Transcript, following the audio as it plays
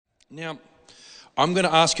Now, I'm going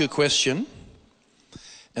to ask you a question,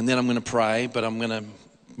 and then I'm going to pray, but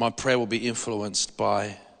my prayer will be influenced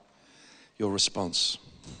by your response.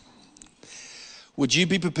 Would you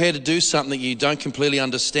be prepared to do something you don't completely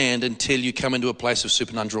understand until you come into a place of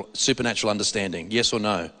supernatural understanding? Yes or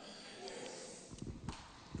no?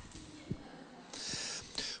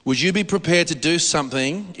 Would you be prepared to do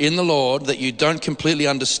something in the Lord that you don't completely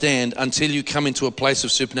understand until you come into a place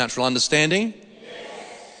of supernatural understanding?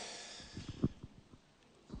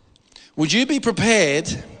 Would you be prepared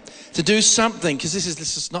to do something? Because this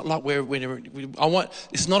is not like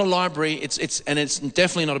it's not a library. It's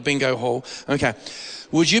definitely not a bingo hall. Okay.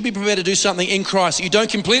 Would you be prepared to do something in Christ that you don't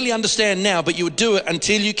completely understand now, but you would do it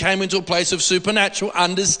until you came into a place of supernatural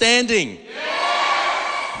understanding?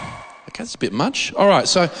 Okay, that's a bit much. All right,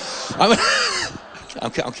 so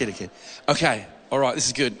I'm kidding. Okay, all right, this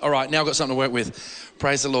is good. All right, now I've got something to work with.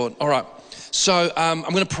 Praise the Lord. All right, so I'm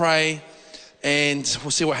going to pray. And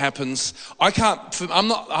we'll see what happens. I'm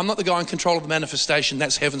not the guy in control of the manifestation.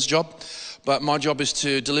 That's heaven's job. But my job is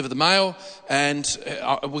to deliver the mail and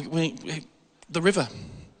the river.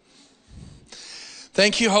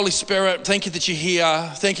 Thank you, Holy Spirit. Thank you that you're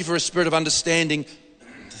here. Thank you for a spirit of understanding.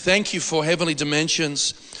 Thank you for heavenly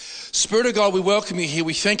dimensions. Spirit of God, we welcome you here.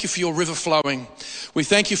 We thank you for your river flowing. We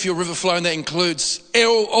thank you for your river flowing that includes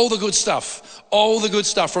all the good stuff. All the good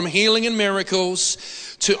stuff, from healing and miracles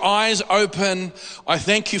to eyes open. I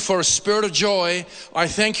thank you for a spirit of joy. I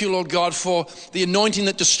thank you, Lord God, for the anointing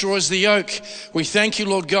that destroys the yoke. We thank you,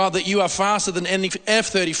 Lord God, that you are faster than any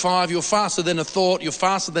F-35. You're faster than a thought. You're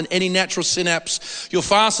faster than any natural synapse. You're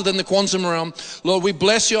faster than the quantum realm. Lord, we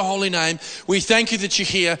bless your holy name. We thank you that you're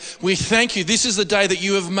here. We thank you. This is the day that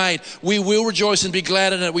you have made. We will rejoice and be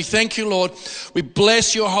glad in it. We thank you, Lord. We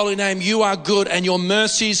bless your holy name. You are good and your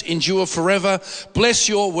mercies endure forever. Bless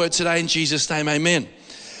your word today in Jesus' name. Amen.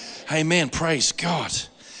 Amen. Praise God.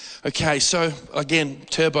 Okay, so again,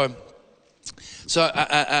 turbo. So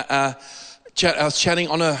I was chatting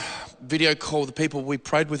on a video call with the people we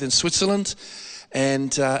prayed with in Switzerland,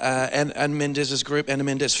 and Mendez's group, Anna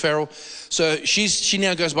Mendez Farrell. So she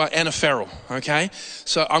now goes by Anna Farrell. Okay,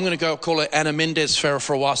 so I'm going to go call her Anna Mendez Farrell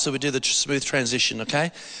for a while, so we do the smooth transition.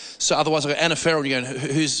 Okay, so otherwise I go Anna Farrell, and you're going,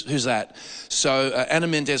 who's that? So Anna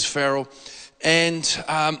Mendez Farrell. And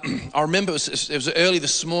I remember it was early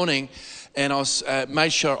this morning, and I was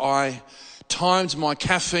made sure I timed my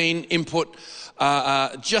caffeine input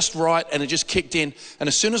just right, and it just kicked in. And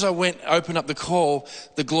as soon as I opened up the call,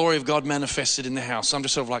 the glory of God manifested in the house. So I'm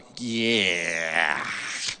just sort of like, yeah.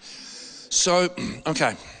 So,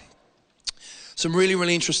 okay. Some really,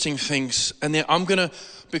 really interesting things. And then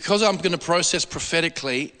because I'm going to process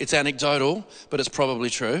prophetically, it's anecdotal, but it's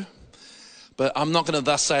probably true. But I'm not going to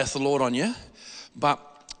thus saith the Lord on you. But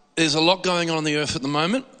there's a lot going on the earth at the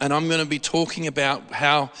moment, and I'm going to be talking about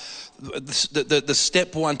how the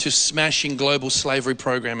step one to smashing global slavery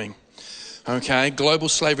programming. Okay, global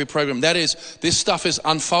slavery program. That is, this stuff is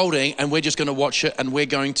unfolding, and we're just going to watch it, and we're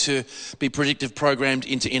going to be predictive programmed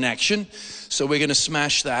into inaction. So we're going to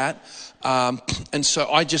smash that. And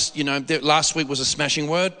so I just, last week was a smashing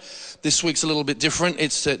word. This week's a little bit different.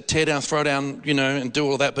 It's to tear down, throw down, and do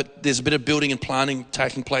all of that. But there's a bit of building and planning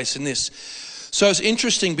taking place in this. So it's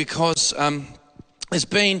interesting because there's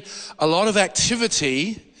been a lot of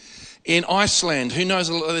activity in Iceland. Who knows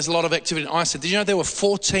there's a lot of activity in Iceland? Did you know there were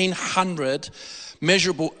 1,400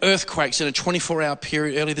 measurable earthquakes in a 24-hour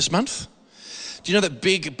period early this month? Do you know that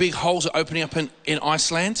big holes are opening up in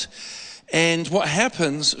Iceland? And what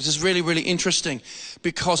happens is really, really interesting,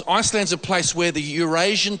 because Iceland's a place where the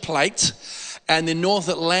Eurasian plate and the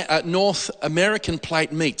North American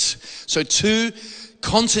plate meet. So two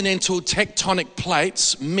continental tectonic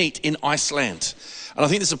plates meet in Iceland. And I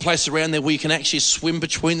think there's a place around there where you can actually swim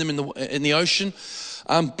between them in the ocean.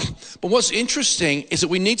 But what's interesting is that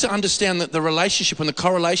we need to understand that the relationship and the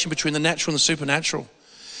correlation between the natural and the supernatural.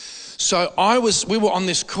 So we were on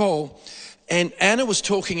this call, and Anna was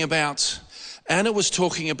talking about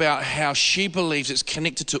how she believes it's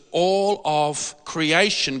connected to all of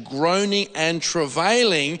creation, groaning and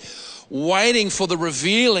travailing, waiting for the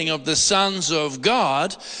revealing of the sons of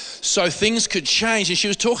God so things could change. And she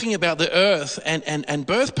was talking about the earth and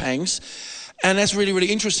birth pangs. And that's really,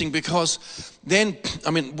 really interesting, because then,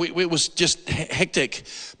 it was just hectic.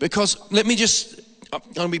 Because I'm going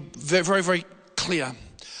to be very, very, very clear.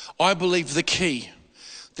 I believe the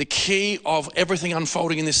key of everything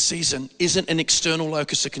unfolding in this season isn't an external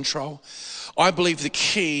locus of control. I believe the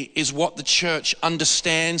key is what the church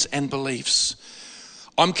understands and believes.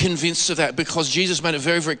 I'm convinced of that, because Jesus made it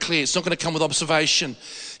very, very clear. It's not going to come with observation.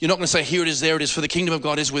 You're not going to say, here it is, there it is, for the kingdom of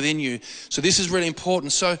God is within you. So this is really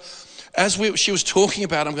important. So as she was talking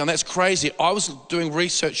about it, I'm going, that's crazy. I was doing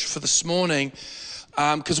research for this morning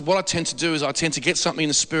because what I tend to do is I tend to get something in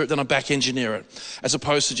the spirit, then I back engineer it, as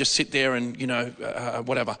opposed to just sit there and,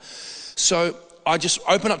 whatever. So I just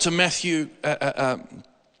open up to Matthew, I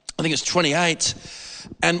think it's 28,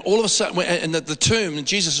 and all of a sudden, in the tomb, and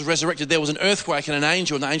Jesus is resurrected, there was an earthquake and an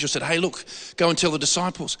angel, and the angel said, hey, look, go and tell the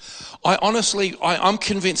disciples. I'm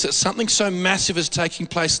convinced that something so massive is taking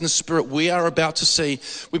place in the spirit we are about to see.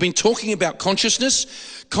 We've been talking about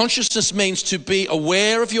consciousness. Consciousness means to be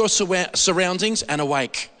aware of your surroundings and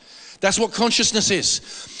awake. That's what consciousness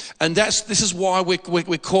is. And this is why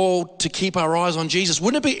we're called to keep our eyes on Jesus.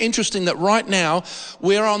 Wouldn't it be interesting that right now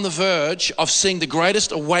we're on the verge of seeing the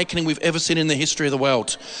greatest awakening we've ever seen in the history of the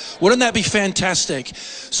world? Wouldn't that be fantastic?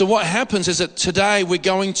 So what happens is that today we're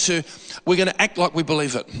going to act like we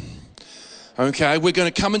believe it. Okay, we're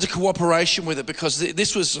going to come into cooperation with it because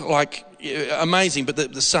this was like amazing, but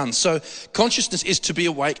the sun. So consciousness is to be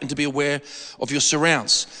awake and to be aware of your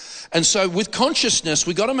surrounds. And so with consciousness,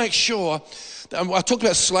 we've got to make sure. I talked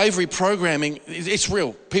about slavery programming. It's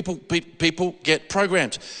real. People get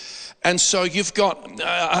programmed. And so you've got,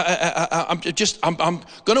 I'm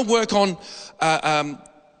going to work on, I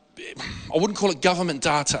wouldn't call it government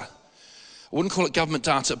data.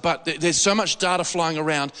 But there's so much data flying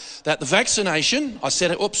around that the vaccination, I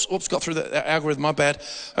said it, oops, got through the algorithm, my bad.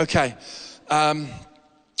 Okay. The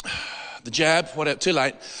jab, whatever, too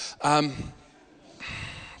late.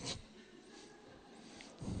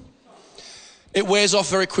 It wears off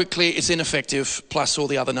very quickly. It's ineffective, plus all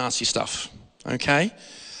the other nasty stuff. Okay?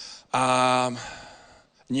 And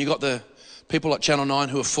you got the people like Channel 9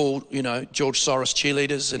 who are full, George Soros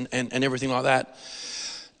cheerleaders and everything like that.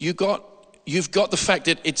 You've got the fact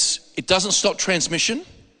that it doesn't stop transmission,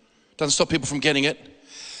 doesn't stop people from getting it,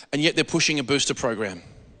 and yet they're pushing a booster program.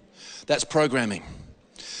 That's programming.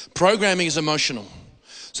 Programming is emotional.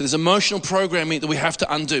 So there's emotional programming that we have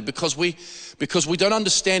to undo because we don't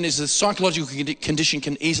understand is the psychological condition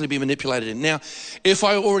can easily be manipulated. Now, if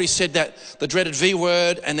I already said that, the dreaded V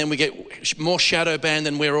word, and then we get more shadow banned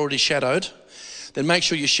than we're already shadowed, then make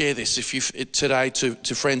sure you share this today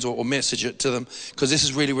to friends or message it to them because this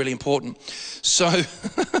is really, really important. So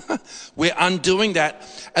we're undoing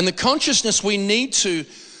that. And the consciousness we need to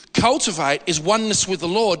cultivate is oneness with the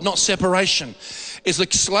Lord, not separation. Is the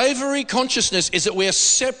slavery consciousness is that we are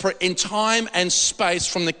separate in time and space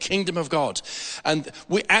from the kingdom of God. And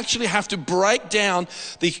we actually have to break down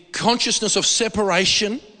the consciousness of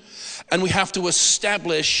separation and we have to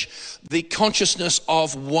establish the consciousness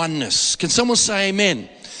of oneness. Can someone say amen?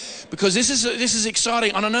 Because this is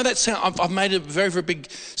exciting. And I know that I've made a very, very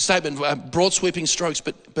big statement, broad sweeping strokes,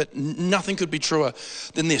 but nothing could be truer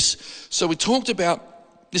than this. So we talked about,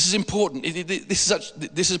 this is important.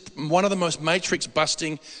 This is one of the most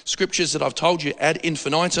matrix-busting scriptures that I've told you ad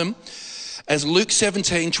infinitum, as Luke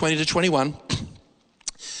 17, 20 to 21.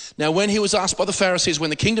 Now, when he was asked by the Pharisees when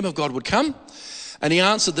the kingdom of God would come, and he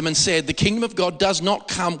answered them and said, the kingdom of God does not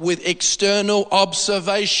come with external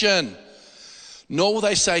observation, nor will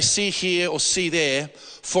they say, see here or see there,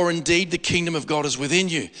 for indeed the kingdom of God is within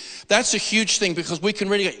you. That's a huge thing because we can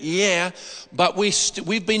really go, yeah, but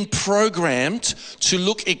we've been programmed to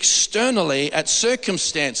look externally at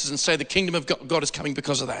circumstances and say the kingdom of God is coming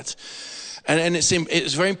because of that. And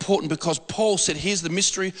it's very important because Paul said, here's the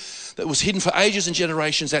mystery that was hidden for ages and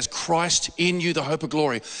generations. That's Christ in you, the hope of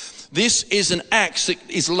glory. This is an axe that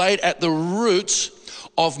is laid at the root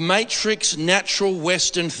of matrix, natural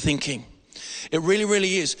Western thinking. It really,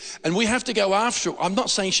 really is. And we have to go after it. I'm not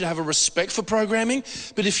saying you should have a respect for programming,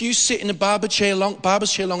 but if you sit in a barber's chair long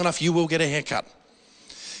enough, you will get a haircut.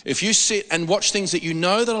 If you sit and watch things that you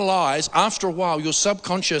know that are lies, after a while, your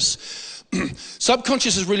subconscious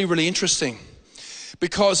is really, really interesting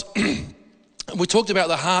because we talked about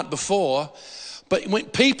the heart before, but when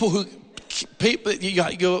the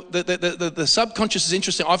subconscious is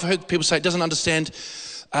interesting. I've heard people say it doesn't understand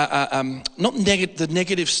not the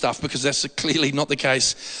negative stuff because that's clearly not the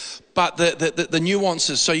case, but the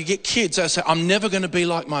nuances. So you get kids that say, I'm never going to be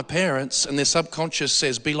like my parents, and their subconscious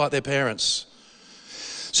says, be like their parents.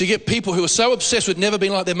 So you get people who are so obsessed with never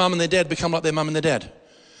being like their mum and their dad become like their mum and their dad.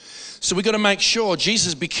 So we've got to make sure,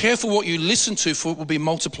 Jesus, be careful what you listen to, for it will be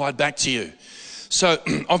multiplied back to you. So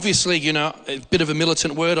obviously, a bit of a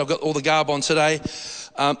militant word. I've got all the garb on today.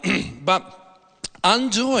 But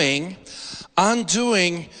undoing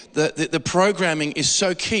the programming is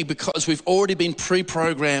so key because we've already been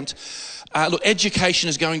pre-programmed. Look, education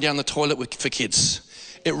is going down the toilet for kids.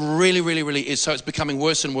 It really, really, really is. So it's becoming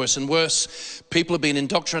worse and worse and worse. People are being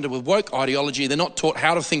indoctrinated with woke ideology. They're not taught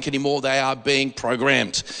how to think anymore. They are being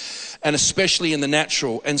programmed, and especially in the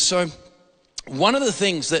natural. And so one of the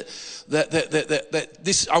things that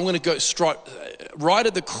this, I'm going to go right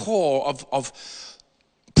at the core of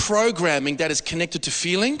programming that is connected to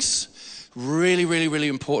feelings, really, really, really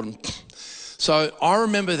important. So I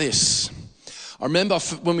remember this. I remember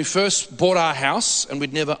when we first bought our house and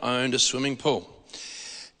we'd never owned a swimming pool.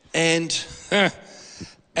 And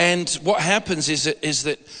what happens is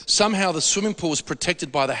that somehow the swimming pool was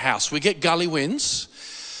protected by the house. We get gully winds,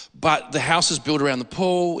 but the house is built around the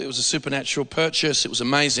pool. It was a supernatural purchase. It was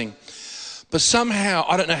amazing. But somehow,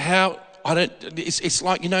 I don't know how, it's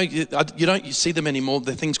like, you don't see them anymore.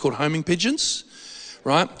 They're things called homing pigeons,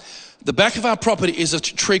 right? The back of our property is a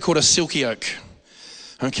tree called a silky oak.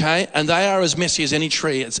 Okay, and they are as messy as any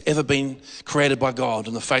tree that's ever been created by God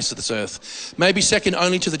on the face of this earth. Maybe second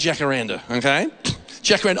only to the jacaranda, okay?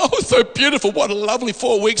 Jacaranda, oh, so beautiful. What a lovely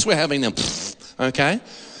 4 weeks we're having them. Okay,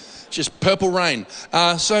 just purple rain.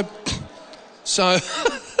 So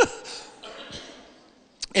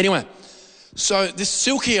anyway, so this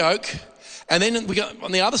silky oak, and then we got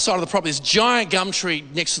on the other side of the property, this giant gum tree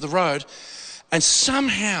next to the road, and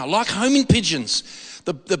somehow, like homing pigeons,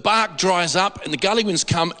 the bark dries up and the gully winds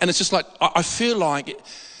come, and it's just like, I feel like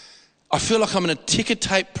I'm in a ticker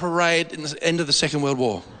tape parade in the end of the Second World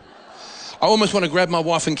War. I almost want to grab my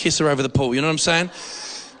wife and kiss her over the pool, you know what I'm saying?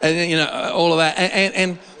 And all of that.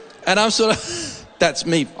 And I'm sort of, that's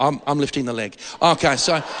me, I'm lifting the leg. Okay,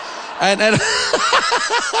 so, and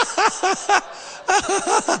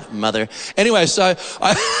mother. Anyway, so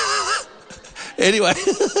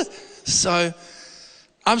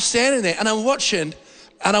I'm standing there and I'm watching,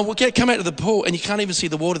 and I come out to the pool and you can't even see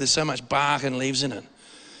the water. There's so much bark and leaves in it.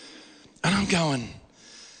 And I'm going,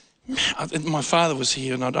 my father was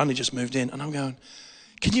here and I'd only just moved in, and I'm going,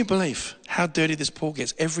 can you believe how dirty this pool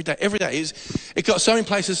gets every day? Every day it got so many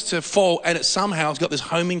places to fall, and it somehow has got this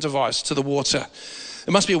homing device to the water.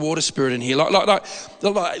 There must be a water spirit in here. Look at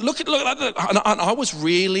that. And I was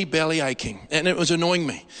really belly aching, and it was annoying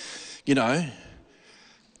me,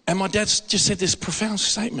 And my dad just said this profound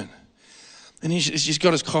statement. And he's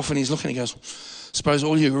got his cough and he's looking and he goes, suppose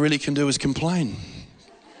all you really can do is complain.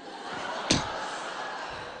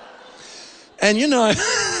 And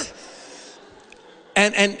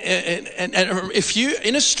and if you,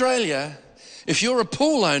 in Australia, if you're a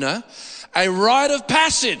pool owner, a rite of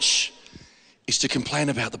passage is to complain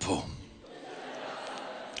about the pool.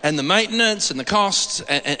 And the maintenance and the costs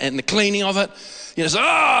and the cleaning of it.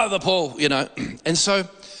 The pool, And so,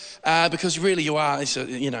 because really you are,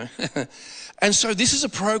 And so this is a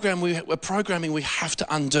programming we have to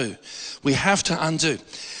undo. We have to undo.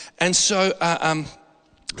 And so,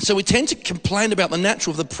 so we tend to complain about the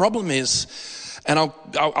natural. The problem is, and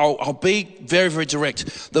I'll be very, very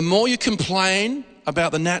direct. The more you complain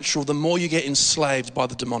about the natural, the more you get enslaved by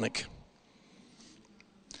the demonic.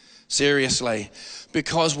 Seriously.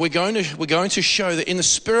 Because we're going to show that in the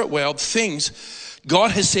spirit world,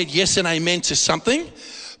 God has said yes and amen to something,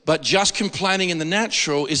 but just complaining in the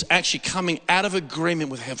natural is actually coming out of agreement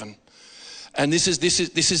with heaven. And this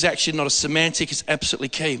is actually not a semantic, it's absolutely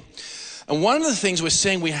key. And one of the things we're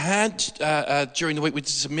seeing, we had during the week, we did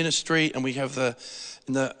some ministry, and we have the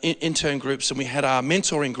intern groups, and we had our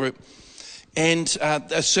mentoring group, and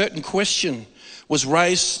a certain question was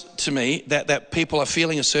raised to me that people are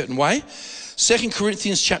feeling a certain way. 2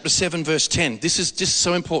 Corinthians chapter 7, verse 10. This is just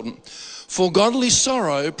so important. For godly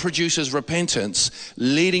sorrow produces repentance,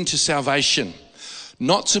 leading to salvation,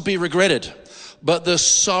 not to be regretted, but the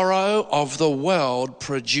sorrow of the world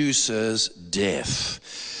produces death.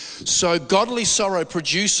 So godly sorrow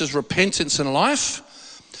produces repentance in life,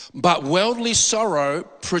 but worldly sorrow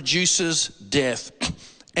produces death.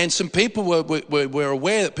 And some people were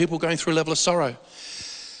aware that people were going through a level of sorrow.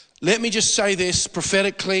 Let me just say this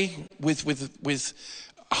prophetically with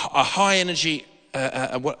a high energy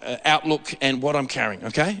outlook, and what I'm carrying,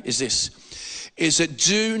 okay, is that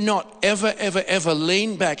do not ever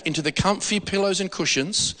lean back into the comfy pillows and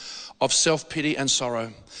cushions of self-pity and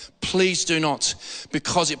sorrow. Please do not,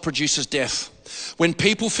 because it produces death. When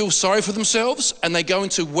people feel sorry for themselves and they go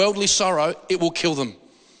into worldly sorrow, it will kill them.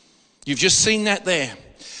 You've just seen that there.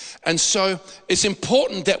 And so it's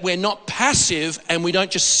important that we're not passive and we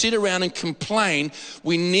don't just sit around and complain.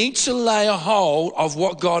 We need to lay a hold of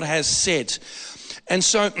what God has said. And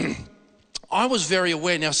so I was very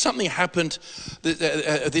aware. Now, something happened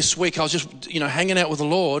this week. I was just, hanging out with the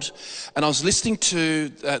Lord, and I was listening to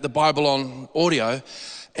the Bible on audio,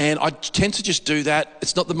 and I tend to just do that.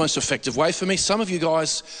 It's not the most effective way for me. Some of you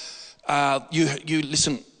guys you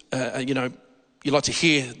listen, you like to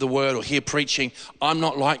hear the word or hear preaching. I'm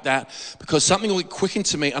not like that because something will quick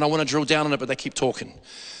into me and I want to drill down on it, but they keep talking.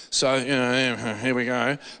 So, here we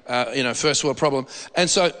go, first world problem. And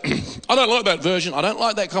so I don't like that version. I don't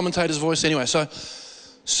like that commentator's voice anyway. So,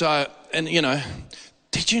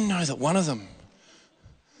 did you know that one of them,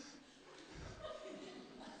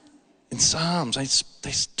 in Psalms,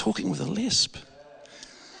 they're talking with a lisp?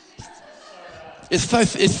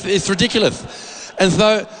 It's ridiculous. And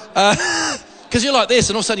so, because you're like this,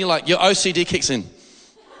 and all of a sudden your OCD kicks in.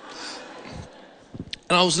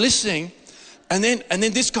 And I was listening, and then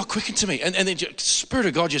this got quickened to me, and then the Spirit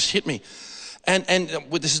of God just hit me. And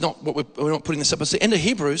this is not what we're not putting this up. It's the end of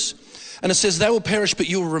Hebrews, and it says, "They will perish, but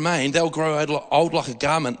you will remain. They will grow old like a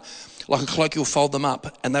garment, like a cloak. You'll fold them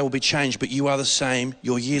up, and they will be changed. But you are the same.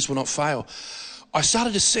 Your years will not fail." I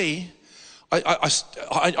started to see. I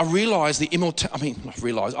realized the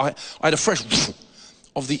I had a fresh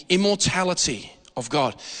of the immortality of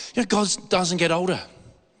God. God doesn't get older.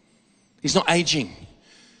 He's not aging.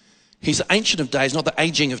 He's the ancient of days, not the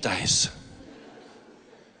aging of days.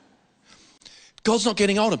 God's not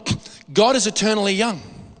getting older. God is eternally young.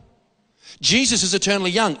 Jesus is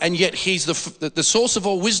eternally young, and yet he's the source of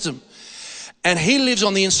all wisdom. And he lives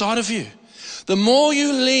on the inside of you. The more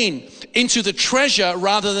you lean into the treasure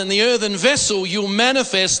rather than the earthen vessel, you'll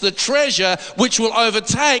manifest the treasure which will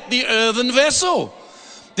overtake the earthen vessel.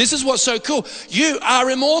 This is what's so cool. You are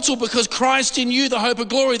immortal because Christ in you, the hope of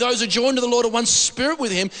glory. Those who joined to the Lord are one spirit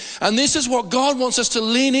with him. And this is what God wants us to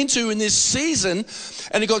lean into in this season.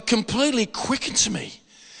 And it got completely quickened to me.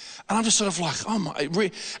 And I'm just sort of like, oh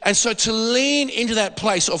my. And so to lean into that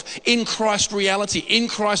place of in Christ reality, in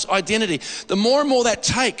Christ identity, the more and more that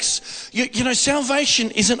takes, salvation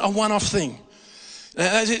isn't a one-off thing.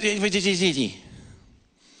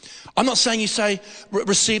 I'm not saying you say,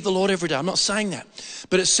 receive the Lord every day. I'm not saying that.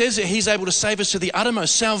 But it says that he's able to save us to the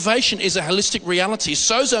uttermost. Salvation is a holistic reality.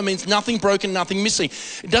 Sozo means nothing broken, nothing missing.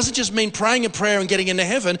 It doesn't just mean praying a prayer and getting into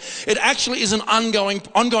heaven. It actually is an ongoing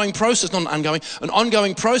process, an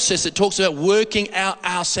ongoing process that talks about working out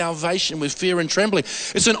our salvation with fear and trembling.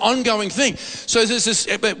 It's an ongoing thing. So there's this,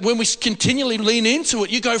 when we continually lean into it,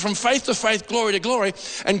 you go from faith to faith, glory to glory.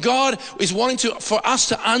 And God is wanting for us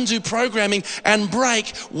to undo programming and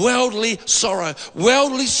break worldly sorrow.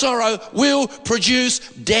 Worldly sorrow will produce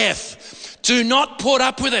death. Do not put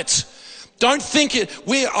up with it. Don't think it.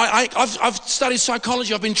 I've studied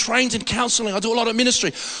psychology. I've been trained in counseling. I do a lot of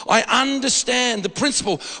ministry. I understand the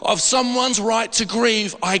principle of someone's right to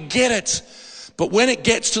grieve. I get it. But when it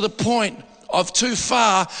gets to the point of too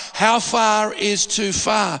far, how far is too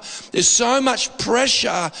far? There's so much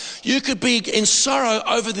pressure. You could be in sorrow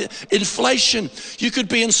over the inflation. You could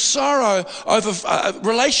be in sorrow over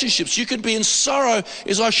relationships. You could be in sorrow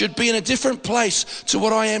as I should be in a different place to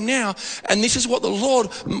what I am now. And this is what the Lord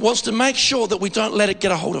wants to make sure that we don't let it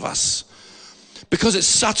get a hold of us. Because it's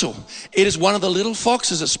subtle. It is one of the little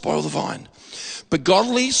foxes that spoil the vine. But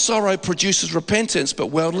godly sorrow produces repentance, but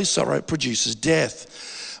worldly sorrow produces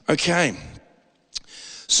death. Okay.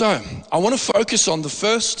 So I want to focus on the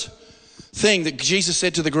first thing that Jesus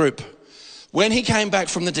said to the group. When he came back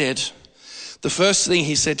from the dead, the first thing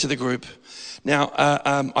he said to the group. Now,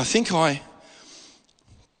 I think that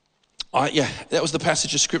was the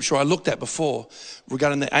passage of scripture I looked at before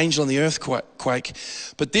regarding the angel and the earthquake.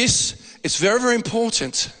 But it's very, very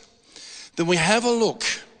important that we have a look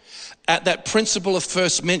at that principle of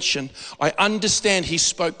first mention. I understand he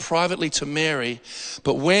spoke privately to Mary,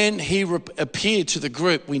 but when he appeared to the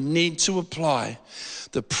group, we need to apply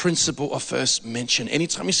the principle of first mention.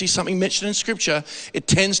 Anytime you see something mentioned in scripture, it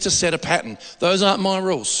tends to set a pattern. Those aren't my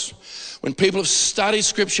rules. When people have studied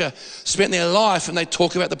scripture, spent their life, and they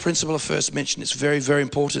talk about the principle of first mention, it's very, very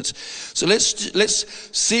important. So let's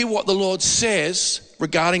see what the Lord says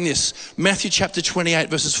regarding this. Matthew chapter 28,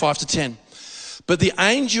 verses 5 to 10. But the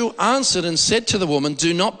angel answered and said to the woman,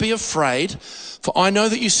 "Do not be afraid, for I know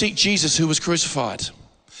that you seek Jesus who was crucified.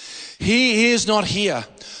 He is not here,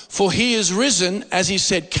 for he is risen, as he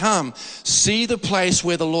said. Come, see the place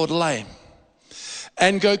where the Lord lay.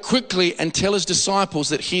 And go quickly and tell his disciples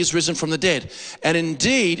that he is risen from the dead. And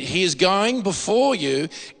indeed, he is going before you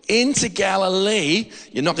into Galilee."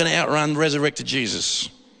 You're not going to outrun resurrected Jesus.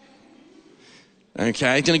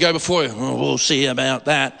 Okay, he's going to go before you. Oh, we'll see about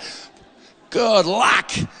that. Good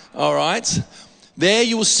luck. All right. There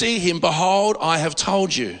you will see him. Behold, I have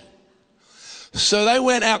told you. So they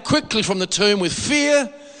went out quickly from the tomb with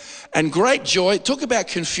fear and great joy. Talk about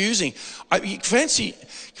confusing. Fancy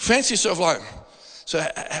sort of like, so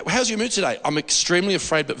how's your mood today? I'm extremely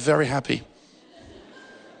afraid, but very happy.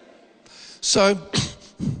 So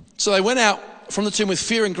So they went out from the tomb with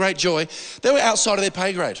fear and great joy. They were outside of their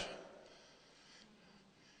pay grade.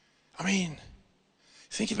 I mean,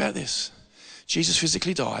 think about this. Jesus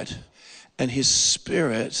physically died and his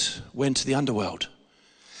spirit went to the underworld.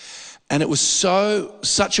 And it was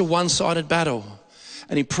such a one-sided battle.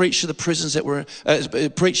 And he preached to the prisons that were,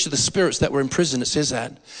 preached to the spirits that were in prison. It says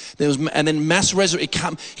that. And then mass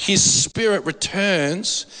resurrection. His spirit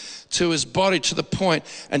returns to his body to the point,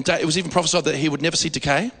 and it was even prophesied that he would never see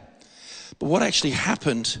decay. But what actually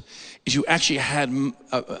happened is you actually had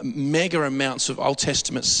mega amounts of Old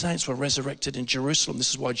Testament saints were resurrected in Jerusalem. This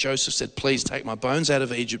is why Joseph said, please take my bones out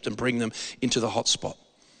of Egypt and bring them into the hot spot.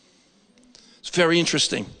 It's very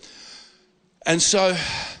interesting. And so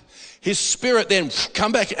his spirit then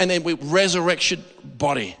come back and then we resurrection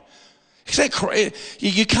body. Is that crazy?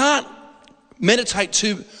 You can't meditate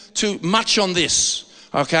too much on this.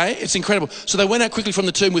 Okay, it's incredible. So they went out quickly from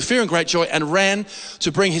the tomb with fear and great joy and ran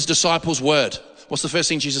to bring his disciples word. What's the first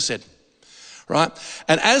thing Jesus said? Right?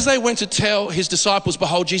 And as they went to tell his disciples,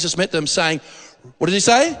 behold, Jesus met them saying, what did he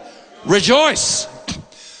say? Rejoice.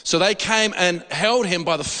 So they came and held him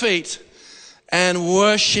by the feet and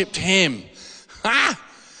worshipped him.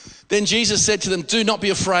 Then Jesus said to them, do not be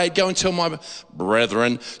afraid. Go and tell my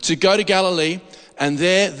brethren to go to Galilee and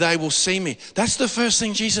there they will see me. That's the first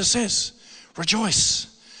thing Jesus says. Rejoice.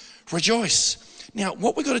 Rejoice. Now,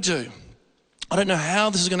 what we've got to do, I don't know how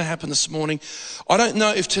this is going to happen this morning. I don't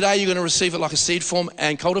know if today you're going to receive it like a seed form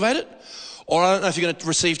and cultivate it. Or I don't know if you're going to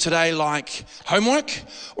receive today like homework.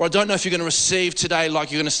 Or I don't know if you're going to receive today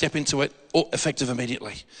like you're going to step into it effective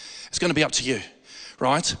immediately. It's going to be up to you,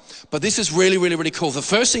 right? But this is really, really, really cool. The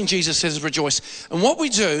first thing Jesus says is rejoice. And what we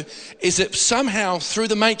do is that somehow through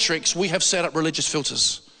the matrix, we have set up religious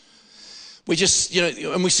filters. We just,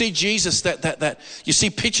 and we see Jesus, that you see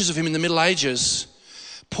pictures of him in the Middle Ages.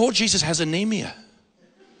 Poor Jesus has anemia.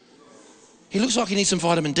 He looks like he needs some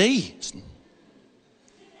vitamin D.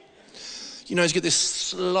 He's got this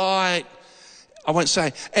slight, I won't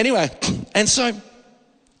say. Anyway, and so,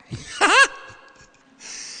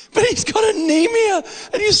 but he's got anemia.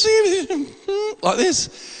 And you see him like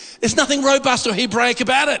this. There's nothing robust or Hebraic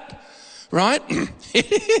about it, right?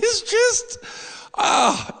 It is just...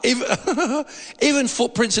 even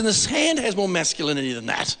footprints in the sand has more masculinity than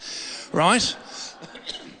that, right?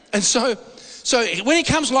 And so when he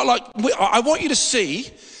comes I want you to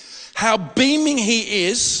see how beaming he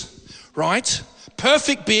is, right?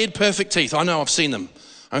 Perfect beard, perfect teeth. I know, I've seen them,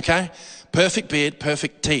 okay? Perfect beard,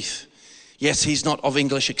 perfect teeth. Yes, he's not of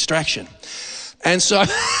English extraction. And so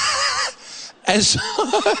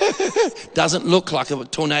doesn't look like a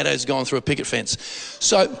tornado's gone through a picket fence.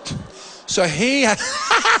 So he comes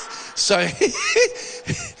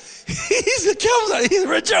out, he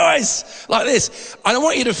rejoice like this. I don't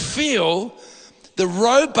want you to feel the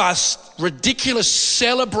robust, ridiculous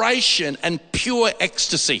celebration and pure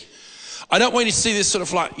ecstasy. I don't want you to see this sort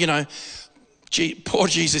of like, poor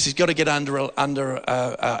Jesus, he's got to get under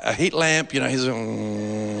a heat lamp, he's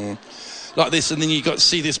like this, and then you got to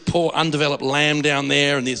see this poor undeveloped lamb down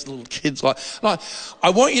there, and these little kids like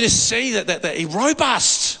I want you to see that he's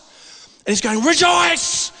robust. And he's going,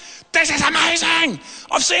 rejoice! This is amazing!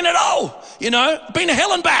 I've seen it all! Been to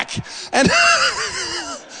hell and back! And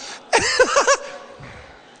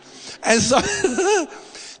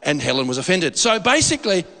and Helen was offended. So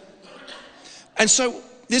basically, this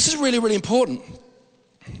is really, really important.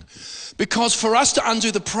 Because for us to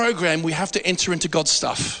undo the program, we have to enter into God's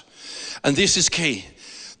stuff. And this is key.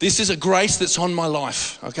 This is a grace that's on my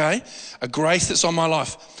life, okay? A grace that's on my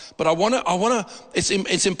life. But I want to.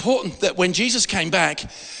 It's important that when Jesus came back,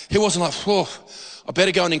 he wasn't like, I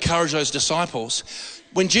better go and encourage those disciples.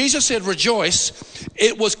 When Jesus said rejoice,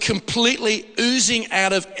 it was completely oozing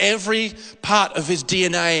out of every part of his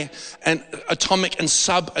DNA and atomic and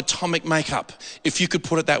subatomic makeup, if you could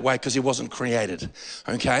put it that way, because he wasn't created,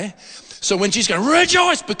 okay? So when Jesus goes,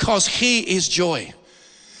 rejoice, because he is joy.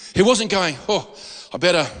 He wasn't going,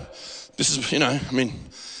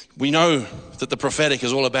 we know that the prophetic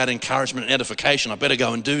is all about encouragement and edification. I better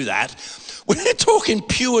go and do that. We're talking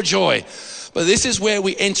pure joy. But this is where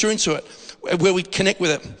we enter into it, where we connect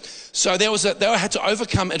with it. So they had to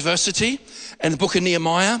overcome adversity in the book of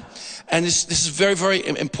Nehemiah. And this is very, very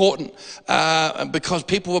important because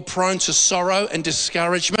people were prone to sorrow and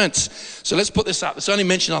discouragement. So let's put this up. It's only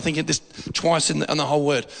mentioned, I think, twice in the whole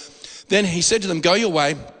word. Then he said to them, go your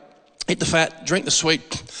way. Eat the fat, drink the sweet,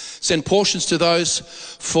 send portions to those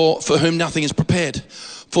for whom nothing is prepared.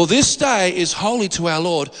 For this day is holy to our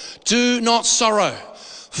Lord. Do not sorrow,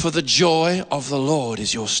 for the joy of the Lord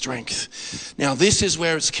is your strength. Now, this is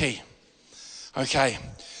where it's key. Okay,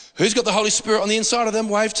 Who's got the Holy Spirit on the inside of them?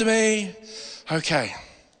 Wave to me. Okay.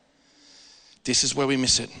 This is where we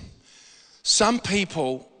miss it. Some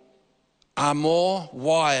people are more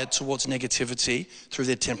wired towards negativity through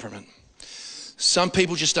their temperament. Some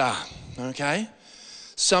people just are, okay?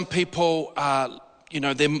 Some people are,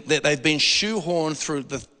 they've been shoehorned through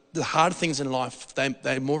the hard things in life.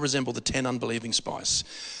 They more resemble the 10 unbelieving spies.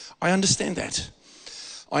 I understand that.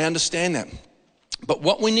 But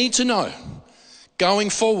what we need to know going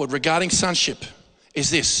forward regarding sonship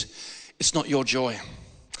is this. It's not your joy.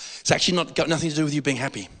 It's actually got nothing to do with you being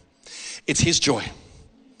happy. It's his joy.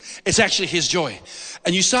 It's actually his joy.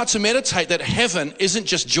 And you start to meditate that heaven isn't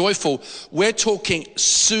just joyful. We're talking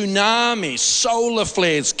tsunamis, solar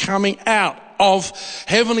flares coming out of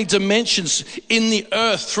heavenly dimensions in the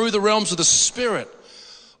earth through the realms of the Spirit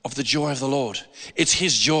of the joy of the Lord. It's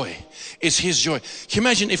his joy. It's his joy. Can you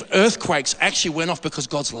imagine if earthquakes actually went off because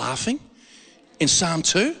God's laughing in Psalm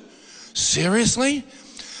 2? Seriously?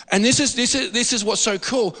 And this is what's so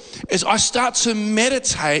cool, is I start to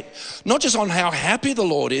meditate not just on how happy the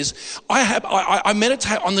Lord is, I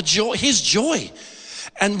meditate on the joy, his joy.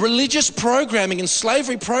 And religious programming and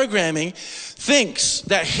slavery programming thinks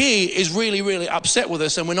that he is really, really upset with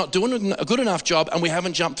us and we're not doing a good enough job and we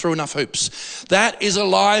haven't jumped through enough hoops. That is a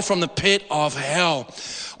lie from the pit of hell.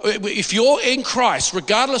 If you're in Christ,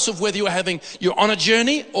 regardless of whether you're on a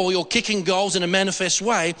journey or you're kicking goals in a manifest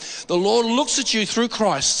way, the Lord looks at you through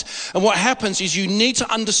Christ. And what happens is you need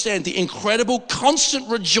to understand the incredible constant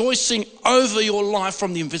rejoicing over your life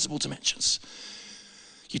from the invisible dimensions.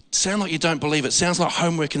 You sound like you don't believe it. Sounds like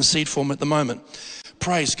homework in seed form at the moment.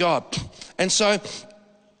 Praise God. And so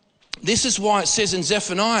this is why it says in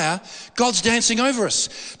Zephaniah, God's dancing over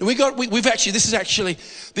us. Now this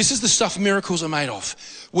is the stuff miracles are made of.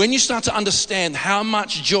 When you start to understand how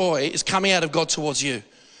much joy is coming out of God towards you,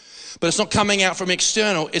 but it's not coming out from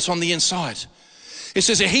external, it's on the inside. It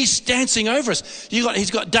says that he's dancing over us.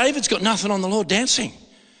 David's got nothing on the Lord dancing.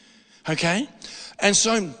 Okay? And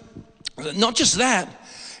so, not just that,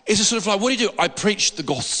 it's just sort of like, what do? I preach the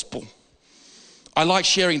gospel. I like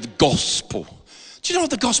sharing the gospel. Do you know what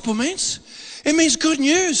the gospel means? It means good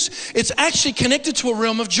news. It's actually connected to a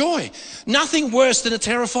realm of joy. Nothing worse than a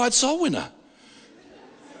terrified soul winner.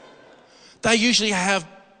 They usually have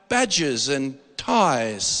badges and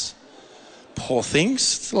ties. Poor things.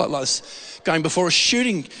 It's like going before a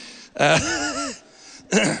shooting.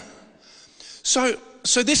 So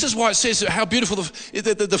this is why it says how beautiful the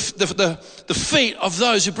feet of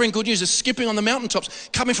those who bring good news are skipping on the mountaintops,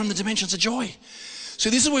 coming from the dimensions of joy. So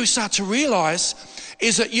this is where we start to realize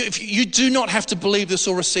is that you do not have to believe this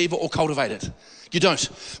or receive it or cultivate it. You don't.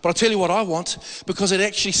 But I'll tell you what I want, because it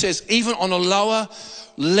actually says even on a lower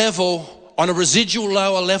level, on a residual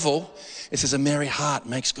lower level, it says a merry heart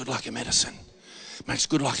makes good like a medicine. Makes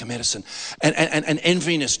good like a medicine. And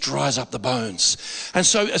enviness dries up the bones. And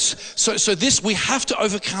so this, we have to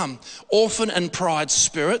overcome orphan and pride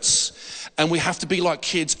spirits, and we have to be like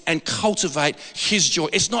kids and cultivate his joy.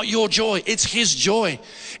 It's not your joy, it's his joy.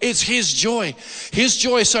 It's his joy. His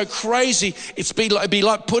joy is so crazy, it'd be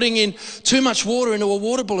like putting in too much water into a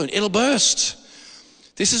water balloon. It'll burst.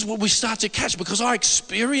 This is what we start to catch, because I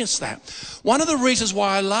experienced that. One of the reasons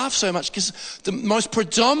why I laugh so much, because the most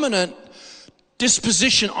predominant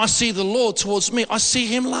disposition I see the Lord towards me, I see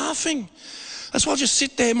him laughing. That's why I just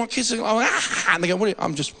sit there, my kids are like, and they go, what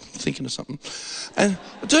I'm just thinking of something. And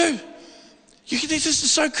this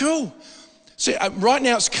is so cool. See, right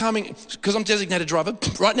now it's coming, because I'm designated driver,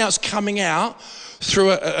 right now it's coming out through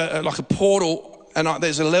like a portal, and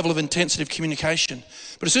there's a level of intensity of communication.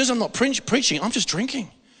 But as soon as I'm not preaching, I'm just drinking.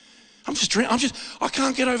 I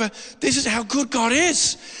can't get over, this is how good God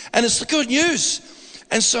is. And it's the good news.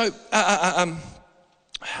 And so,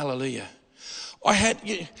 hallelujah. I had,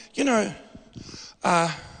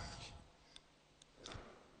 that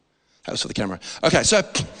was for the camera. Okay, so,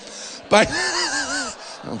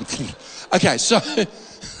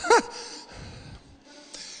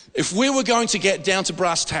 if we were going to get down to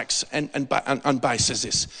brass tacks and base as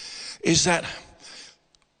this, is that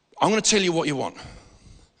I'm going to tell you what you want.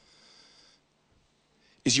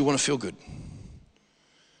 Is you want to feel good.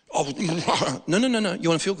 Oh, no. You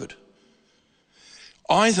want to feel good.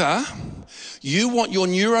 Either you want your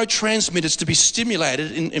neurotransmitters to be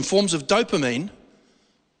stimulated in forms of dopamine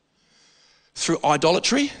through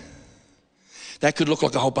idolatry. That could look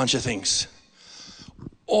like a whole bunch of things.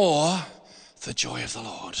 Or the joy of the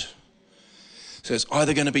Lord. So it's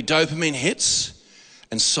either going to be dopamine hits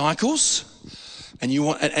and cycles, and you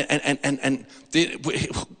want,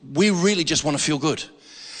 we really just want to feel good.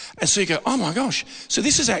 And so you go, oh my gosh. So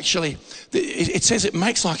this is actually, it says it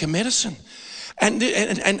makes like a medicine.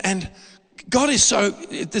 And God is so,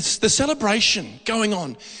 the celebration going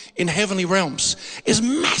on in heavenly realms is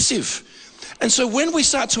massive. And so when we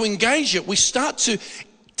start to engage it, we start to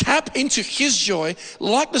tap into his joy,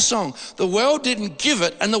 like the song, the world didn't give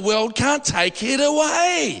it and the world can't take it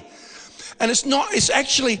away. And it's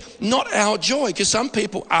actually not our joy, because some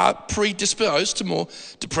people are predisposed to more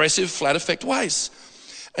depressive, flat effect ways.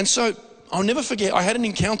 And so I'll never forget, I had an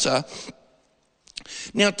encounter.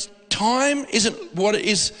 Now, time isn't what it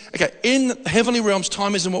is. Okay, in heavenly realms,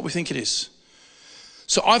 time isn't what we think it is.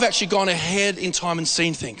 So I've actually gone ahead in time and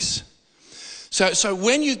seen things. So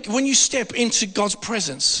when you step into God's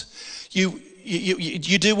presence, you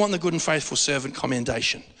do want the good and faithful servant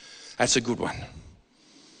commendation. That's a good one.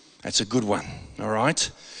 That's a good one, all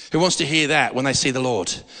right? Who wants to hear that when they see the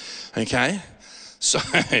Lord? Okay? So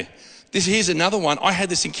here's another one. I had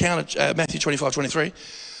this encounter, Matthew 25:23.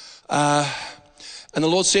 And the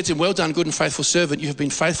Lord said to him, well done, good and faithful servant. You have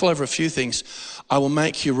been faithful over a few things. I will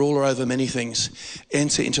make you ruler over many things.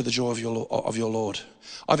 Enter into the joy of your Lord.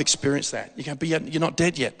 I've experienced that. You go, but you're not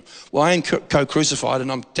dead yet. Well, I am co-crucified,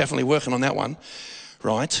 and I'm definitely working on that one,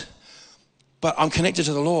 right? But I'm connected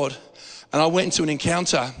to the Lord. And I went into an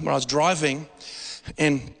encounter where I was driving,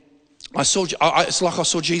 and it's like I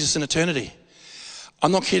saw Jesus in eternity.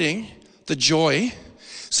 I'm not kidding. The joy.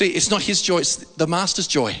 See, it's not his joy, it's the Master's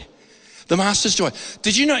joy. The Master's joy.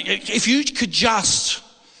 Did you know, if you could just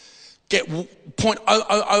get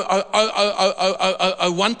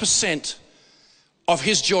 0.00001% of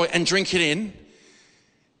his joy and drink it in,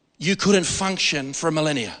 you couldn't function for a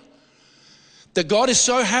millennia. That God is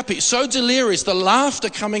so happy, so delirious, the laughter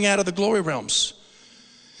coming out of the glory realms.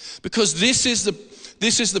 Because this is the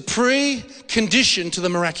precondition to the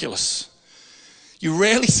miraculous. You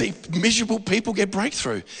rarely see miserable people get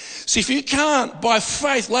breakthrough. See, if you can't, by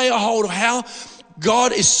faith, lay a hold of how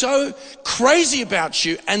God is so crazy about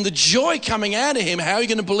you and the joy coming out of him, how are you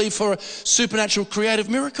going to believe for a supernatural creative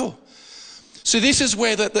miracle? So this is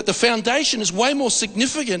where the foundation is way more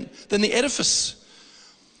significant than the edifice.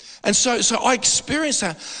 And so I experienced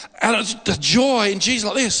that, and the joy in Jesus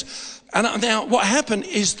like this. And now what happened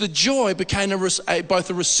is the joy became both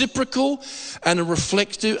a reciprocal and a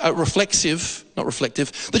reflective,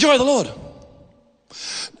 the joy of the Lord.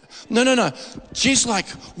 No. Jesus like,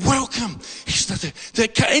 welcome.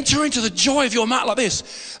 Enter into the joy of your mouth like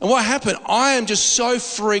this. And what happened, I am just so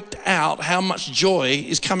freaked out how much joy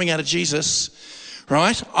is coming out of Jesus,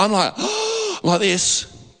 right? I'm like, like this.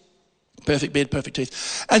 Perfect beard, perfect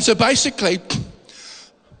teeth. And so basically,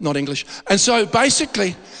 not English. And so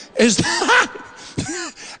basically is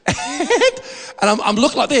and I'm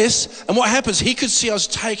looking like this, and what happens, he could see I was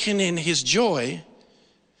taking in his joy,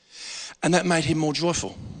 and that made him more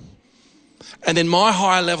joyful. And then my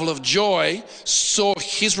higher level of joy saw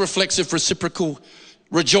his reflexive reciprocal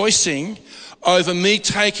rejoicing over me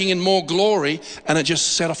taking in more glory, and it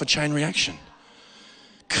just set off a chain reaction.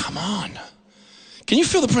 Come on. Can you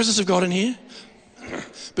feel the presence of God in here?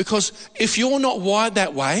 Because if you're not wired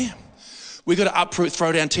that way, we've got to uproot,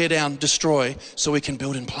 throw down, tear down, destroy, so we can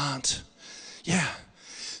build and plant. Yeah.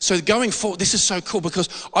 So going forward, this is so cool, because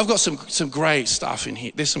I've got some great stuff in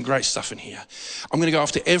here. There's some great stuff in here. I'm going to go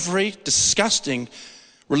after every disgusting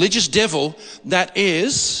religious devil that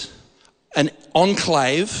is an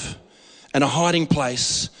enclave and a hiding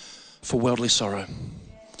place for worldly sorrow.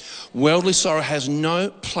 Worldly sorrow has no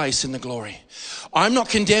place in the glory. I'm not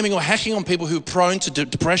condemning or hacking on people who are prone to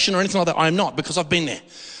depression or anything like that. I'm not, because I've been there,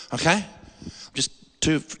 okay? I'm just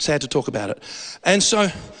too sad to talk about it. And so,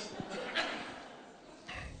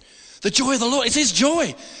 the joy of the Lord, it's his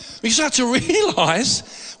joy. When you start to realize,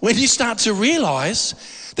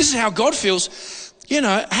 this is how God feels, you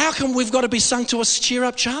know, how come we've got to be sung to us, cheer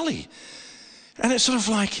up Charlie? And it's sort of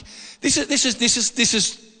like, this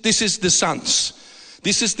is the sons.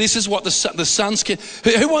 This is what the sons can.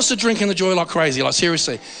 Who wants to drink in the joy like crazy? Like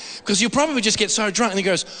seriously, because you'll probably just get so drunk, and he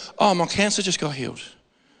goes, "Oh, my cancer just got healed.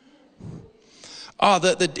 Oh,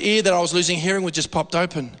 the ear that I was losing hearing with just popped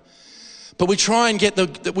open." But we try and get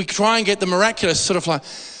the miraculous, sort of like,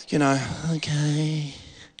 you know, okay.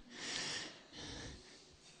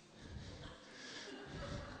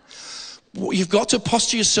 You've got to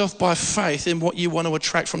posture yourself by faith in what you want to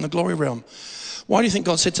attract from the glory realm. Why do you think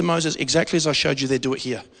God said to Moses, exactly as I showed you there, do it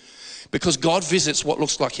here? Because God visits what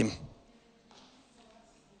looks like him.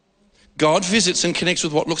 God visits and connects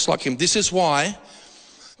with what looks like him. This is why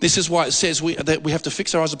it says that we have to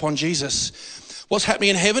fix our eyes upon Jesus. What's happening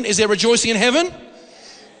in heaven? Is there rejoicing in heaven?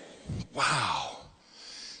 Wow.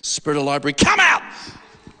 Spirit of library, come out!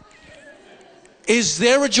 Is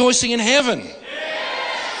there rejoicing in heaven?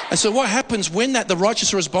 And so what happens when the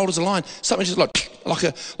righteous are as bold as a lion, something just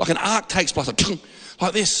like an arc takes place,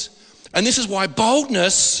 like this. And this is why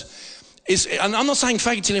boldness is, and I'm not saying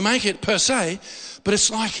fake it till you make it per se, but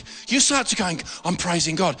it's like you start to going, I'm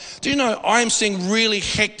praising God. Do you know, I am seeing really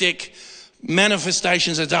hectic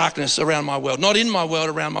manifestations of darkness around my world. Not in my world,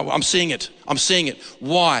 around my world. I'm seeing it.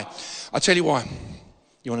 Why? I'll tell you why.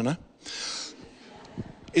 You want to know?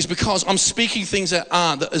 It's because I'm speaking things that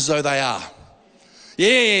aren't as though they are.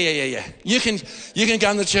 Yeah. You can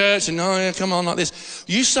go to church and, oh, yeah, come on, like this.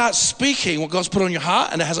 You start speaking what God's put on your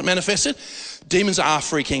heart and it hasn't manifested, demons are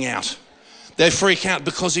freaking out. They freak out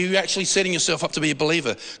because you're actually setting yourself up to be a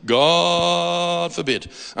believer. God forbid.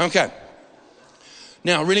 Okay.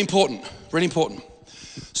 Now, really important.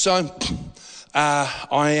 So,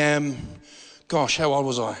 I am, how old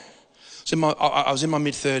was I? I was in my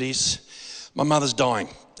mid-30s. My mother's dying,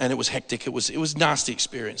 and it was hectic. It was a nasty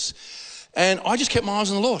experience. And I just kept my eyes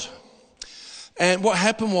on the Lord. And what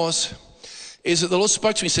happened is that the Lord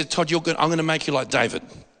spoke to me and said, Todd, I'm going to make you like David.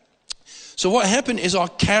 So what happened is I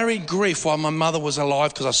carried grief while my mother was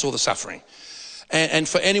alive because I saw the suffering. And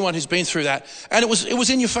for anyone who's been through that, and it was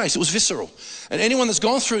in your face, it was visceral. And anyone that's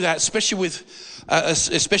gone through that, especially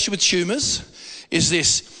with tumours, is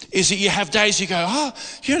that you have days you go,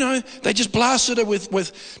 they just blasted her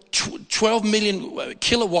with 12 million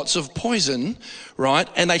kilowatts of poison, right?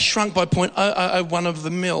 And they shrunk by 0.001 of the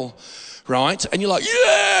mil, right? And you're like,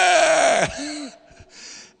 yeah!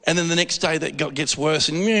 And then the next day that gets worse,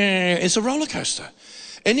 and it's a roller coaster.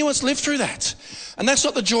 Anyone's lived through that. And that's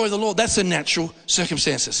not the joy of the Lord. That's the natural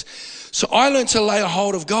circumstances. So I learned to lay a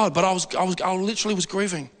hold of God, but I literally was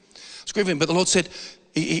grieving. But the Lord said,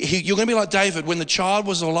 you're going to be like David. When the child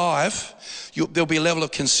was alive, there'll be a level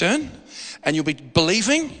of concern and you'll be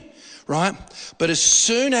believing, right? But as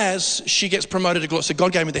soon as she gets promoted to glory, so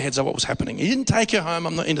God gave me the heads up what was happening. He didn't take her home.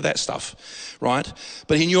 I'm not into that stuff, right?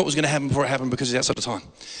 But he knew it was going to happen before it happened because he's outside of time.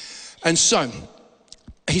 And so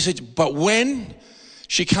he said, but when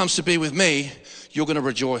she comes to be with me, you're going to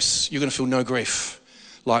rejoice. You're going to feel no grief,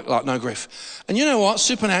 like no grief. And you know what?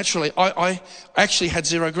 Supernaturally, I actually had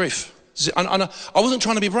zero grief. I wasn't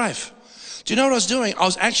trying to be brave. Do you know what I was doing? I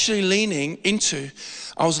was actually leaning into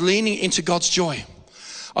God's joy.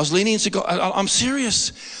 I was leaning into God. I'm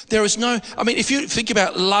serious. There is no, if you think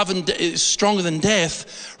about love and is stronger than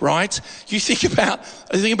death, right? You think about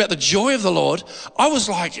the joy of the Lord. I was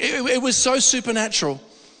like, it was so supernatural.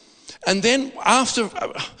 And then after,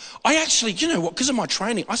 I actually, you know what, because of my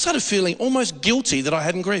training, I started feeling almost guilty that I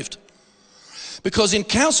hadn't grieved. Because in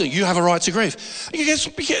counseling, you have a right to grieve. You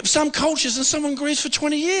get some cultures and someone grieves for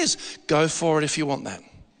 20 years. Go for it if you want that.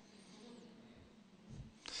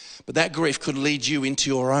 But that grief could lead you into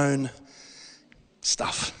your own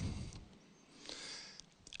stuff.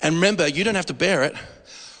 And remember, you don't have to bear it.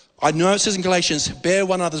 I know it says in Galatians, bear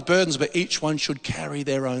one another's burdens, but each one should carry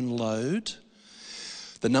their own load.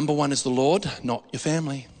 The number one is the Lord, not your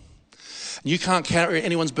family. You can't carry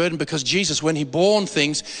anyone's burden because Jesus, when he born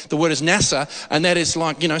things, the word is NASA, and that is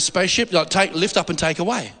like, spaceship, like lift up and take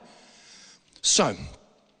away. So,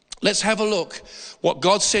 let's have a look what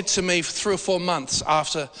God said to me for 3 or 4 months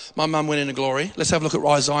after my mum went into glory. Let's have a look at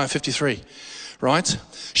Isaiah 53, right?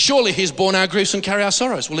 Surely he's borne our griefs and carry our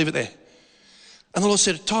sorrows. We'll leave it there. And the Lord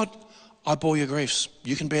said, Todd, I bore your griefs.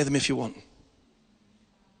 You can bear them if you want.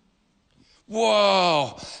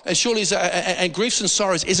 Whoa. And surely, and griefs and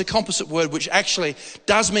sorrows is a composite word which actually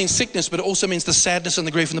does mean sickness, but it also means the sadness and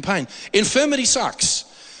the grief and the pain. Infirmity sucks.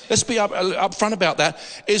 Let's be up front about that.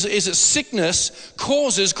 Is that sickness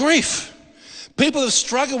causes grief. People that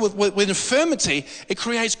struggle with infirmity, it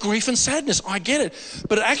creates grief and sadness. I get it.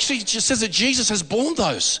 But it actually just says that Jesus has borne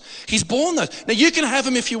those. He's borne those. Now, you can have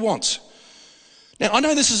them if you want. Now, I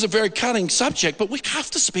know this is a very cutting subject, but we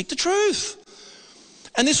have to speak the truth.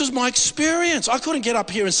 And this was my experience. I couldn't get up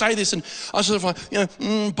here and say this and I was sort of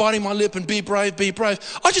like, biting my lip and be brave, be brave.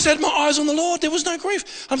 I just had my eyes on the Lord. There was no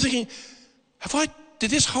grief. I'm thinking,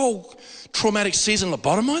 did this whole traumatic season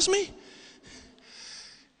lobotomize me?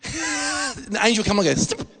 The angel come along and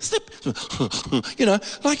go, snip.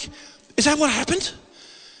 Is that what happened?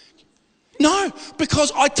 No,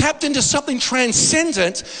 because I tapped into something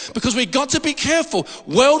transcendent because we got to be careful.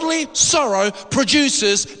 Worldly sorrow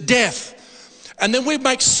produces death. And then we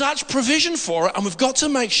make such provision for it, and we've got to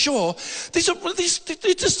make sure these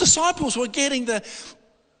disciples were getting the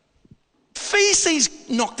feces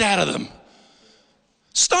knocked out of them.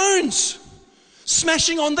 Stones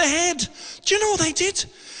smashing on the head. Do you know what they did?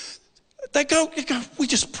 They go, we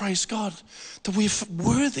just praise God that we're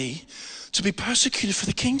worthy to be persecuted for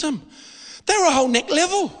the kingdom. They're a whole neck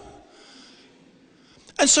level.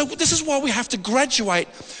 And so this is why we have to graduate.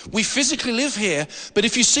 We physically live here, but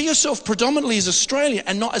if you see yourself predominantly as Australian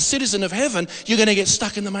and not a citizen of heaven, you're going to get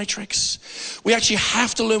stuck in the matrix. We actually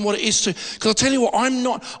have to learn what it is to, because I'll tell you what, I'm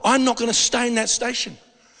not going to stay in that station.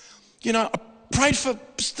 You know, I prayed for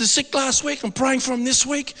the sick last week. I'm praying for them this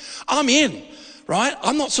week. I'm in. Right?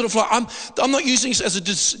 I'm not sort of like, I'm not using this as a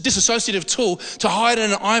disassociative tool to hide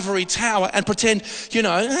in an ivory tower and pretend, you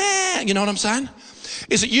know what I'm saying?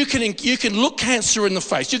 Is that you can look cancer in the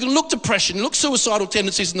face, you can look depression, look suicidal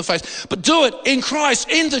tendencies in the face, but do it in Christ,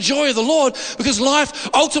 in the joy of the Lord, because life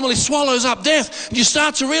ultimately swallows up death. And you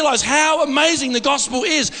start to realize how amazing the gospel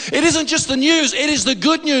is. It isn't just the news, it is the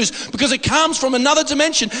good news, because it comes from another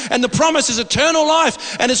dimension, and the promise is eternal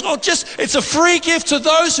life, and it's a free gift to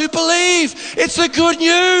those who believe. It's the good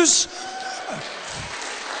news.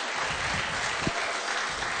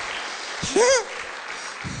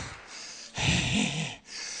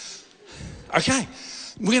 Okay,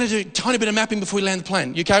 we're going to do a tiny bit of mapping before we land the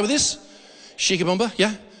plane. You okay with this? Shikabumba, yeah?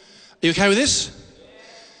 Are you okay with this?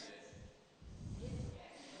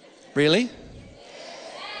 Really?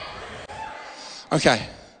 Okay,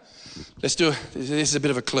 let's do this is a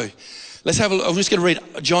bit of a clue. Let's have a look. I'm just going to read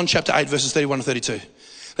John chapter 8, verses 31 and 32.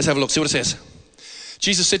 Let's have a look, see what it says.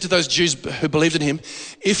 Jesus said to those Jews who believed in him,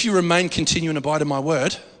 if you remain, continue, and abide in my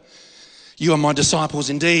word, you are my disciples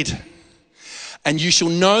indeed. And you shall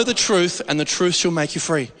know the truth, and the truth shall make you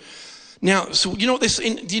free. Now, so do you know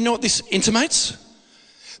what this intimates?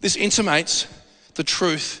 This intimates the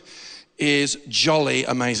truth is jolly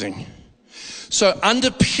amazing. So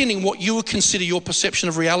underpinning what you would consider your perception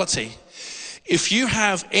of reality, if you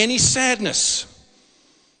have any sadness,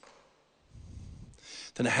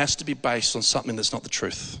 then it has to be based on something that's not the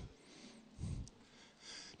truth.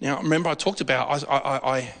 Now, remember I talked about,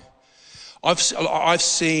 I've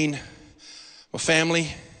seen my family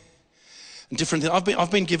and different things. I've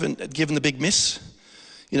been given the big miss,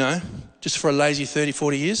 you know, just for a lazy 30,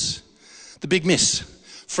 40 years. The big miss.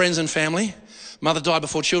 Friends and family. Mother died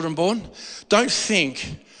before children born. Don't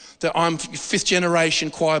think that I'm fifth generation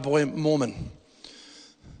choir boy Mormon.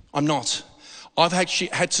 I'm not. I've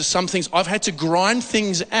actually had to grind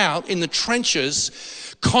things out in the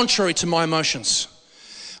trenches contrary to my emotions.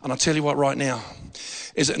 And I'll tell you what right now,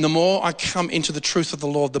 is that the more I come into the truth of the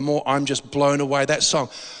Lord, the more I'm just blown away. That song,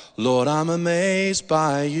 Lord, I'm amazed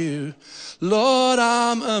by you. Lord,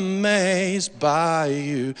 I'm amazed by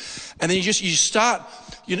you. And then you start,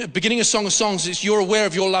 beginning of Song of Songs, is you're aware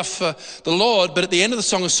of your love for the Lord, but at the end of the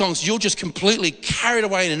Song of Songs, you're just completely carried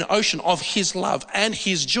away in an ocean of his love and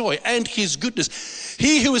his joy and his goodness.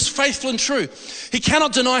 He who is faithful and true, he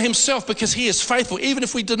cannot deny himself because he is faithful. Even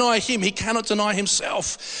if we deny him, he cannot deny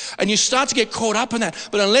himself. And you start to get caught up in that.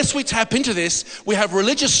 But unless we tap into this, we have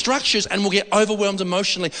religious structures and we'll get overwhelmed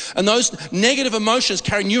emotionally. And those negative emotions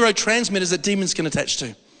carry neurotransmitters that demons can attach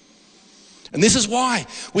to. And this is why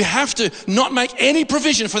we have to not make any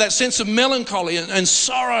provision for that sense of melancholy and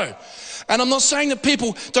sorrow. And I'm not saying that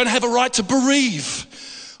people don't have a right to bereave.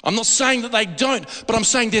 I'm not saying that they don't, but I'm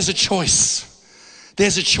saying there's a choice.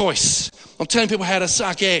 There's a choice. I'm telling people how to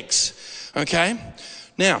suck eggs, okay?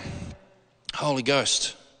 Now, Holy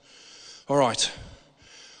Ghost. All right,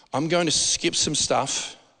 I'm going to skip some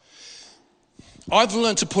stuff. I've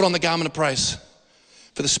learned to put on the garment of praise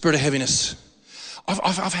for the spirit of heaviness.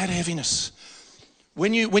 I've had heaviness.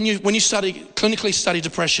 When you clinically study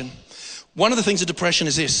depression, one of the things of depression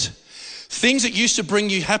is this. Things that used to bring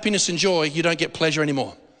you happiness and joy, you don't get pleasure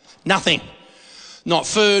anymore. Nothing. Not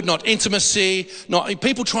food, not intimacy,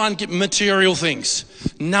 people try and get material things.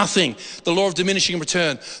 Nothing. The law of diminishing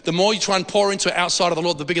return. The more you try and pour into outside of the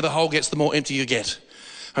Lord, the bigger the hole gets, the more empty you get.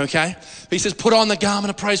 Okay? He says, put on the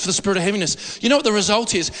garment of praise for the spirit of heaviness. You know what the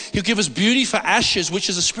result is? He'll give us beauty for ashes, which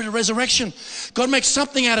is a spirit of resurrection. God makes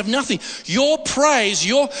something out of nothing. Your praise,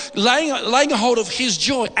 your laying a hold of his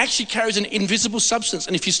joy actually carries an invisible substance.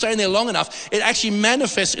 And if you stay in there long enough, it actually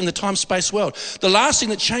manifests in the time-space world. The last thing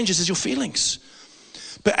that changes is your feelings.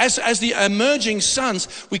 But as the emerging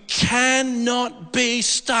sons, we cannot be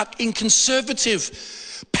stuck in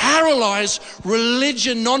conservative, paralyzed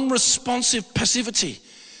religion, non-responsive passivity.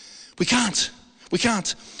 We can't.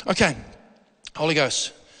 Okay, Holy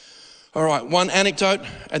Ghost. All right, one anecdote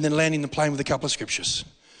and then landing the plane with a couple of scriptures.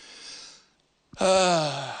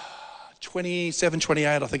 27, 28,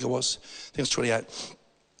 I think it was. I think it was 28.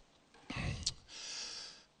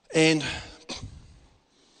 And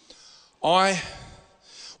I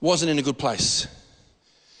wasn't in a good place.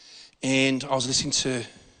 And I was listening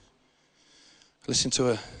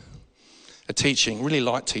to a teaching, really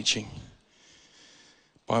light teaching,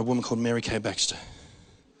 by a woman called Mary Kay Baxter.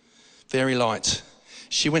 Very light.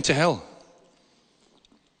 She went to hell.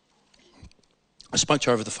 I spoke to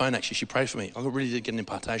her over the phone, actually. She prayed for me. I really did get an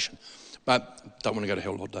impartation. But don't want to go to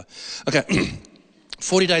hell, Lord, though. Okay,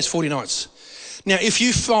 40 days, 40 nights. Now, if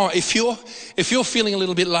you're feeling a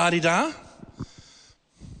little bit la-di-da,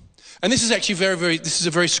 and this is actually this is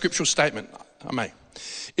a very scriptural statement, I may.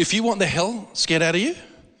 If you want the hell scared out of you,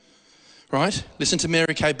 right? Listen to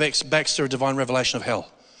Mary Kay Baxter, A Divine Revelation of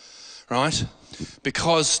Hell, right?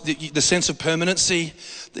 Because the sense of permanency,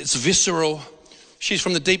 it's visceral. She's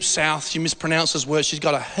from the deep south. She mispronounces words. She's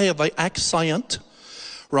got a heavy accent,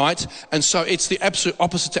 right? And so it's the absolute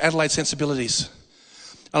opposite to Adelaide sensibilities.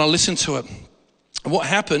 And I listened to it. And what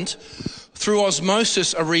happened, through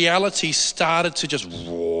osmosis, a reality started to just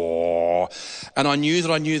roar. And I knew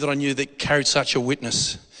that carried such a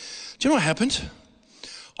witness. Do you know what happened?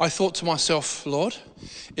 I thought to myself, Lord,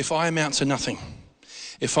 if I amount to nothing,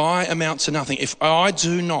 if I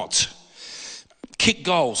do not kick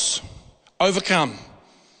goals, overcome,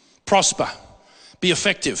 prosper, be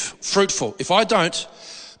effective, fruitful, if I don't,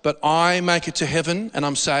 but I make it to heaven and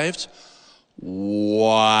I'm saved,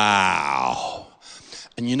 wow.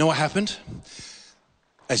 And you know what happened?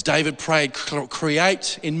 As David prayed,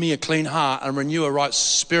 create in me a clean heart and renew a right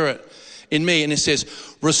spirit in me. And it says,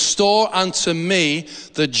 restore unto me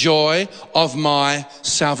the joy of my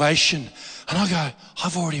salvation. And I go,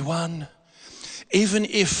 I've already won. Even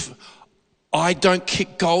if I don't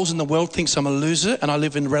kick goals and the world thinks I'm a loser and I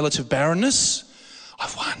live in relative barrenness,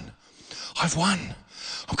 I've won.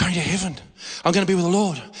 I'm going to heaven. I'm going to be with the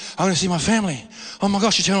Lord. I'm going to see my family. Oh my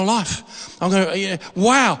gosh, eternal life.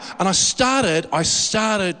 Wow. And I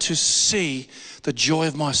started to see the joy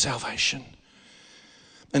of my salvation.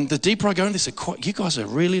 And the deeper I go into this, you guys are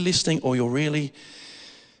really listening or you're really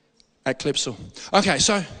at Clipsal. Okay,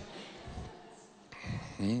 so,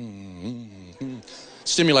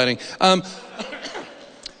 stimulating. And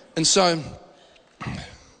so,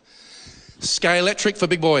 Scale Electric for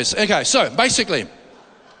big boys. Okay, so basically,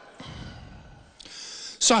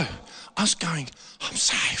 I was going, I'm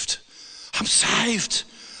saved.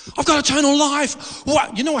 I've got eternal life.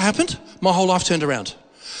 What? You know what happened? My whole life turned around.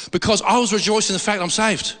 Because I was rejoicing in the fact I'm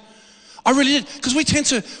saved. I really did. Because we tend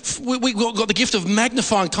to, we got the gift of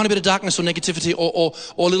magnifying a tiny bit of darkness or negativity or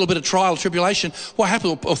a little bit of trial or tribulation. What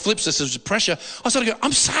happened, or flips this as pressure. I started going,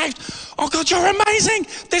 I'm saved. Oh God, you're amazing.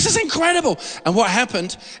 This is incredible. And what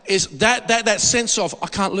happened is that sense of, I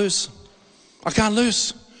can't lose.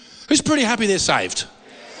 Who's pretty happy they're saved?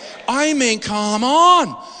 I mean, come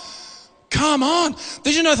on.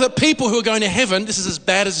 Did you know that people who are going to heaven, this is as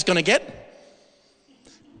bad as it's going to get?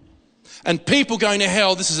 And people going to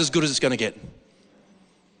hell, this is as good as it's going to get.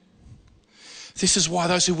 This is why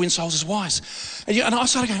those who win souls is wise. And I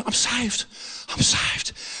started going, I'm saved.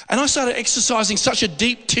 And I started exercising such a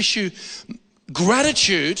deep tissue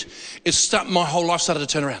gratitude, my whole life started to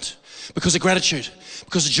turn around. Because of gratitude,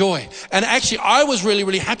 because of joy. And actually, I was really,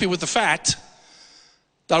 really happy with the fact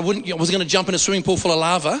that I was going to jump in a swimming pool full of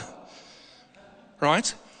lava,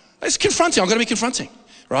 right? It's confronting. I'm going to be confronting,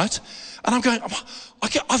 right? And I'm going,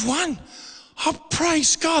 I've won. Oh,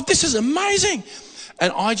 praise God. This is amazing.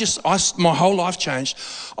 And my whole life changed.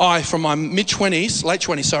 From my late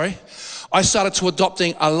 20s, I started to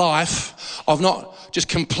adopting a life of not just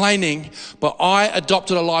complaining, but I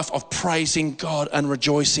adopted a life of praising God and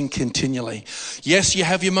rejoicing continually. Yes, you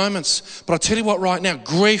have your moments, but I tell you what, right now,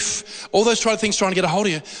 grief, all those things trying to get a hold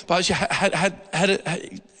of you, but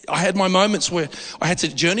I had my moments where I had to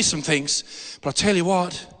journey some things. But I tell you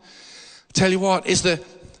what, is the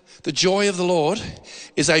joy of the Lord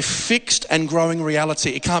is a fixed and growing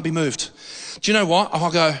reality. It can't be moved. Do you know what? I'll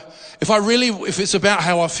go, if it's about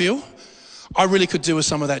how I feel, I really could do with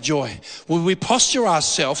some of that joy. Will we posture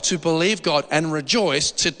ourselves to believe God and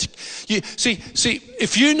rejoice?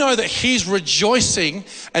 If you know that He's rejoicing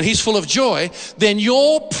and He's full of joy, then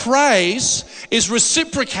your praise is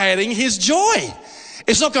reciprocating His joy.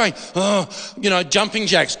 It's not going, jumping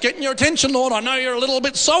jacks. Getting your attention, Lord. I know you're a little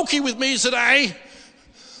bit sulky with me today.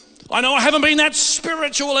 I know I haven't been that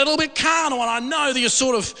spiritual, a little bit carnal, and I know that you're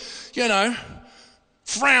sort of,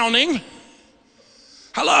 frowning.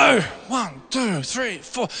 Hello. 1, 2, 3,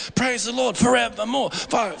 4. Praise the Lord forevermore.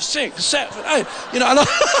 5, 6, 7, 8.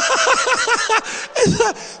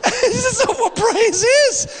 This is not what praise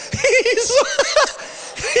is.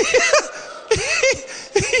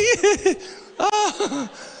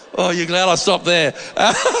 Oh, you're glad I stopped there.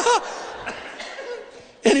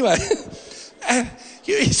 Anyway,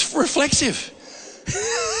 it's reflexive.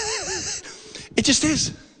 It just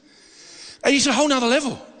is. And it's a whole nother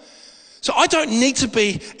level. So I don't need to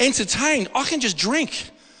be entertained. I can just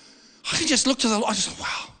drink. I can just look to the Lord. I just,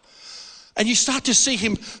 wow. And you start to see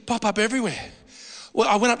Him pop up everywhere. Well,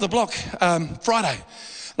 I went up the block Friday.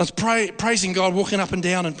 And I was praising God, walking up and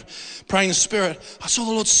down and praying in the Spirit. I saw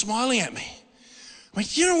the Lord smiling at me. I mean,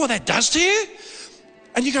 you know what that does to you?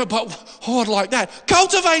 And you go, but I'd like that.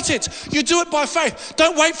 Cultivate it. You do it by faith.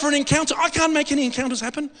 Don't wait for an encounter. I can't make any encounters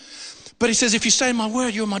happen. But he says, if you stay in my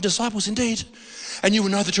word, you are my disciples indeed. And you will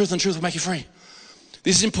know the truth, and the truth will make you free.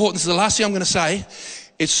 This is important. This is the last thing I'm going to say.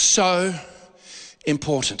 It's so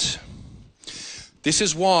important. This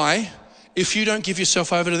is why, if you don't give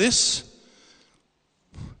yourself over to this,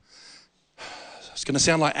 it's going to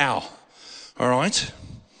sound like ow. All right?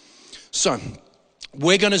 So,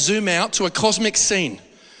 we're going to zoom out to a cosmic scene.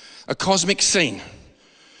 A cosmic scene.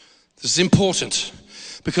 This is important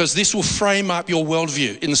because this will frame up your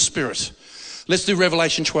worldview in the Spirit. Let's do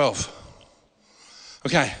Revelation 12.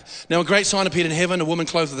 Okay, now a great sign appeared in heaven, a woman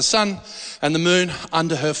clothed with the sun and the moon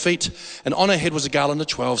under her feet, and on her head was a garland of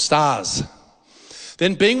 12 stars.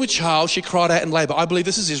 Then being with child, she cried out in labor. I believe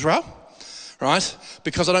this is Israel, right?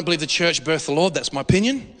 Because I don't believe the church birthed the Lord. That's my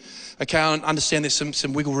opinion. Okay, I understand there's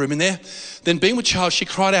some wiggle room in there. Then being with child, she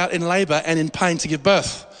cried out in labor and in pain to give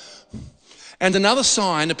birth. And another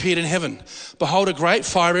sign appeared in heaven. Behold, a great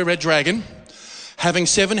fiery red dragon, having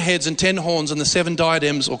 7 heads and 10 horns and the 7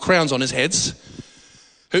 diadems or crowns on his heads.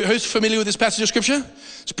 Who's familiar with this passage of scripture?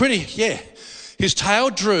 It's pretty, yeah. His tail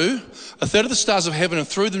drew a third of the stars of heaven and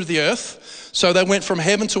threw them to the earth. So they went from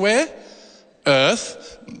heaven to where?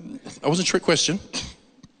 Earth. That wasn't a trick question.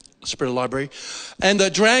 Spirit of library. And the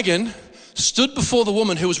dragon stood before the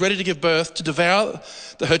woman who was ready to give birth to devour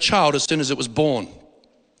her child as soon as it was born.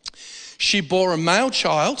 She bore a male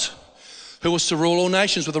child who was to rule all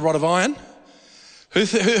nations with a rod of iron. Who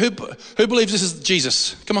believes this is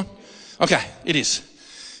Jesus? Come on. Okay, it is.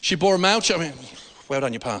 She bore a male child. I mean, well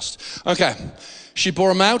done, you passed. Okay. She bore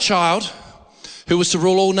a male child who was to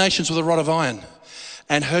rule all nations with a rod of iron.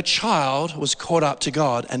 And her child was caught up to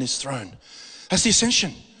God and his throne. That's the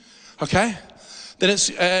ascension. Okay? Then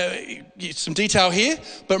it's some detail here.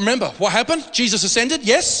 But remember, what happened? Jesus ascended?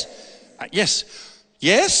 Yes? Yes.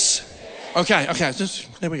 Yes? Okay.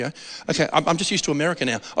 There we go. Okay, I'm just used to America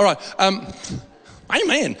now. All right.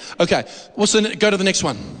 Amen. Okay. Go to the next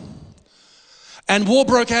one. And war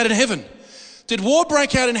broke out in heaven. Did war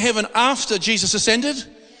break out in heaven after Jesus ascended?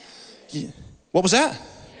 Yeah. What was that?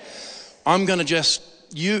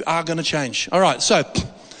 You are going to change. All right, so,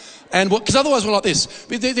 because otherwise we're like this.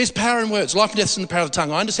 There's power in words. Life and death is in the power of the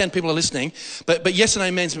tongue. I understand people are listening, but yes and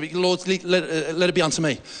amen. Lord, let it be unto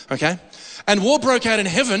me, okay? And war broke out in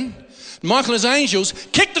heaven. Michael and his angels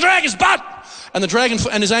kicked the dragon's butt. And the dragon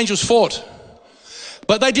and his angels fought.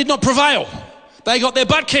 But they did not prevail. They got their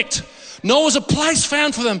butt kicked. Nor was a place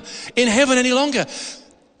found for them in heaven any longer.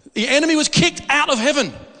 The enemy was kicked out of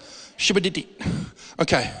heaven. Shibadidi.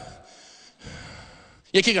 Okay.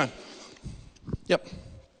 Yeah, keep going. Yep.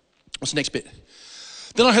 What's the next bit?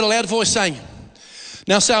 Then I heard a loud voice saying,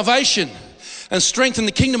 now salvation and strength in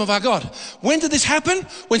the kingdom of our God. When did this happen?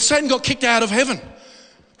 When Satan got kicked out of heaven,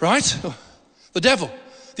 right? The devil,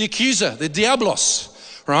 the accuser, the diablos,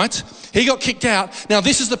 right? He got kicked out. Now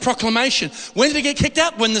this is the proclamation. When did he get kicked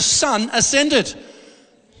out? When the Son ascended.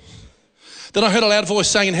 Then I heard a loud voice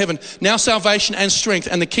saying in heaven, now salvation and strength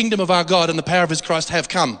and the kingdom of our God and the power of his Christ have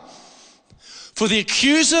come. For the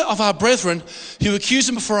accuser of our brethren who accused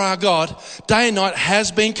him before our God day and night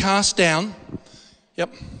has been cast down.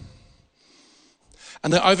 Yep.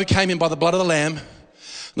 And they overcame him by the blood of the Lamb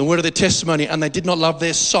and the word of their testimony, and they did not love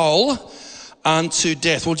their soul unto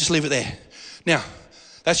death. We'll just leave it there. Now,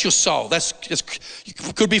 that's your soul. That's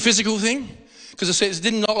could be a physical thing, because it says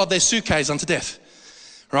did not love their suitcase unto death.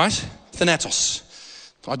 Right? Thanatos.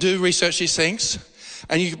 I do research these things,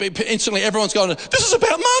 and you instantly everyone's going, this is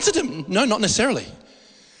about martyrdom. No, not necessarily.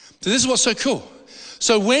 So this is what's so cool.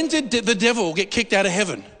 So when did the devil get kicked out of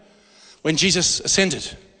heaven? When Jesus ascended.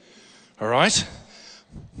 All right?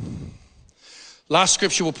 Last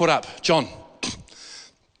scripture we'll put up, John.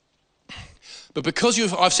 But because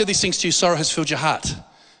I've said these things to you, sorrow has filled your heart.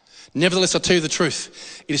 Nevertheless, I tell you the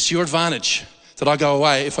truth. It is to your advantage that I go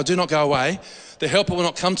away. If I do not go away, the helper will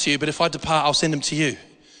not come to you, but if I depart, I'll send him to you.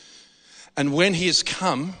 And when he has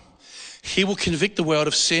come, he will convict the world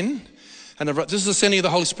of sin. And this is the sending of the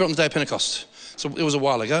Holy Spirit on the day of Pentecost. So it was a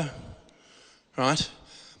while ago, right?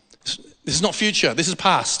 This is not future. This is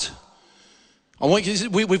past.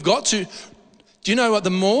 We've got to. Do you know what? The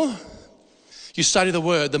more you study the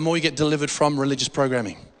word, the more you get delivered from religious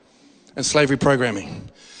programming and slavery programming.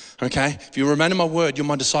 Okay? If you remain in my word, you're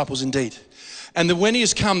my disciples indeed. And then when he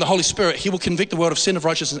has come, the Holy Spirit, he will convict the world of sin, of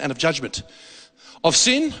righteousness, and of judgment. Of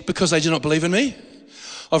sin, because they do not believe in me.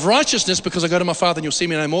 Of righteousness, because I go to my Father and you'll see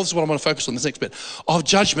me no more. This is what I want to focus on, this next bit. Of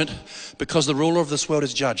judgment, because the ruler of this world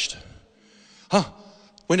is judged.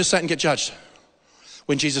 When does Satan get judged?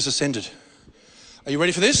 When Jesus ascended. Are you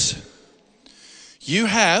ready for this? You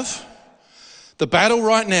have, the battle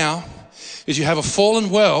right now is you have a fallen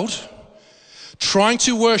world trying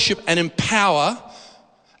to worship and empower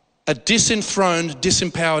a disenthroned,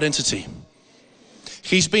 disempowered entity.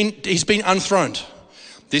 He's been unthroned.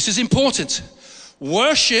 This is important.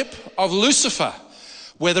 Worship of Lucifer,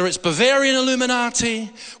 whether it's Bavarian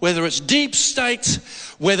Illuminati, whether it's deep state,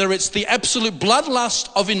 whether it's the absolute bloodlust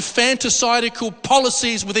of infanticidal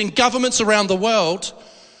policies within governments around the world,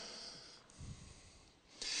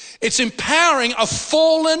 it's empowering a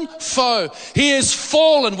fallen foe. He is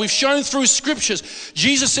fallen. We've shown through scriptures.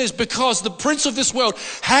 Jesus says, because the prince of this world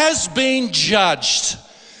has been judged.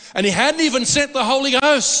 And he hadn't even sent the Holy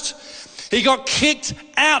Ghost. He got kicked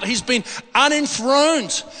out. He's been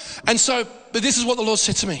unenthroned. And so, but this is what the Lord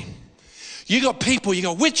said to me. You got people, you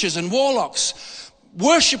got witches and warlocks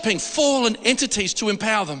worshiping fallen entities to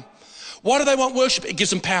empower them. Why do they want worship? It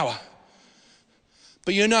gives them power.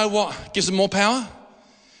 But you know what gives them more power?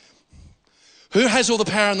 Who has all the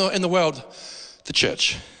power in the world? The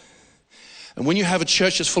church. And when you have a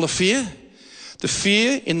church that's full of fear, the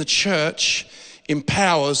fear in the church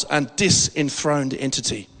empowers a disenthroned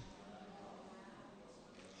entity.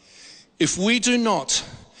 If we do not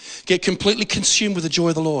get completely consumed with the joy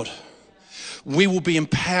of the Lord, we will be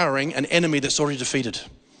empowering an enemy that's already defeated.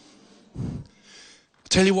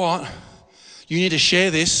 Tell you what, you need to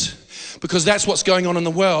share this, because that's what's going on in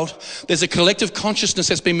the world. There's a collective consciousness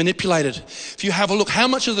that's been manipulated. If you have a look, how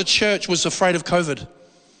much of the church was afraid of COVID?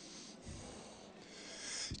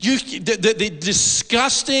 The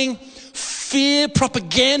disgusting fear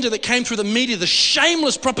propaganda that came through the media, the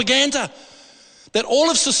shameless propaganda that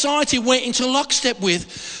all of society went into lockstep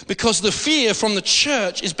with, because the fear from the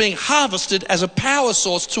church is being harvested as a power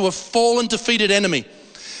source to a fallen, defeated enemy.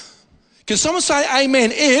 Can someone say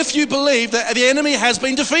amen if you believe that the enemy has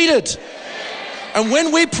been defeated? And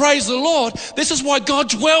when we praise the Lord, this is why God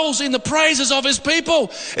dwells in the praises of his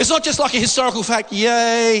people. It's not just like a historical fact,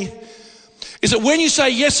 yay. Is that when you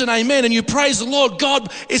say yes and amen and you praise the Lord,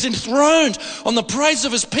 God is enthroned on the praise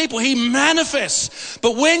of his people. He manifests.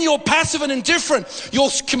 But when you're passive and indifferent, your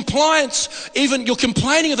compliance, even your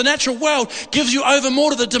complaining of the natural world, gives you over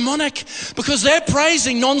more to the demonic, because they're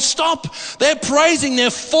praising non-stop. They're praising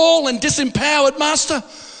their fallen, disempowered master.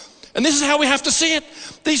 And this is how we have to see it.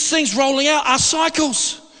 These things rolling out are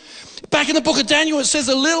cycles. Back in the book of Daniel, it says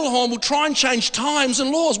the little horn will try and change times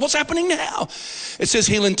and laws. What's happening now? It says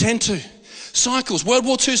he'll intend to. Cycles, World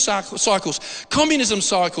War II cycles, communism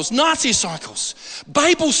cycles, Nazi cycles,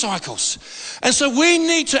 Babel cycles. And so we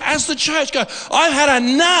need to, as the church, go, I've had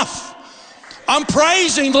enough. I'm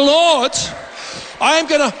praising the Lord.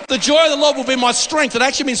 The joy of the Lord will be my strength. It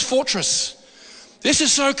actually means fortress. This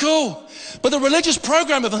is so cool. But the religious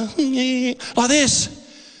program of like this,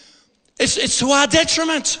 it's to our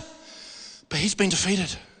detriment. But he's been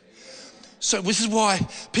defeated. So this is why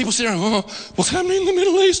people sit around, what's happening in the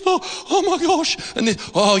Middle East? Oh my gosh. And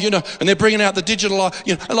and they're bringing out the digital,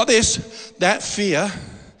 and like this. That fear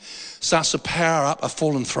starts to power up a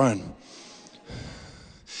fallen throne.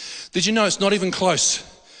 Did you know it's not even close?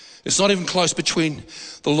 It's not even close between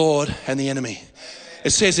the Lord and the enemy. It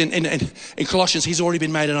says in Colossians, he's already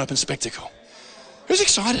been made an open spectacle. Who's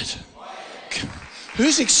excited?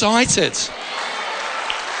 Who's excited?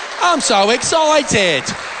 I'm so excited.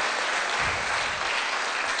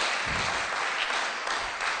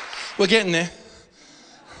 We're getting there.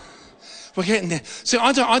 We're getting there. See,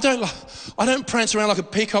 I don't prance around like a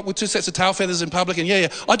peacock with two sets of tail feathers in public. And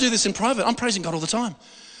I do this in private. I'm praising God all the time.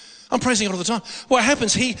 I'm praising God all the time. What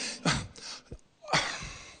happens?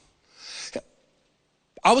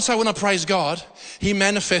 I would say when I praise God, he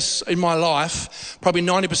manifests in my life probably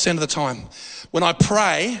 90% of the time. When I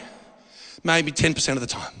pray, maybe 10% of the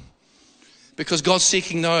time. Because God's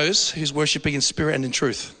seeking those who's worshiping in spirit and in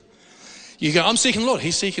truth. You go, I'm seeking the Lord.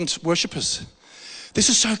 He's seeking worshipers. This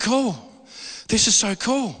is so cool. This is so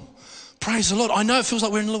cool. Praise the Lord. I know it feels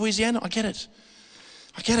like we're in Louisiana. I get it.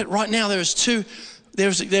 I get it. Right now there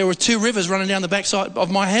were two rivers running down the backside of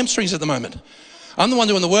my hamstrings at the moment. I'm the one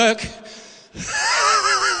doing the work.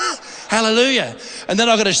 Hallelujah. And then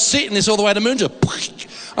I've got to sit in this all the way to Moonja.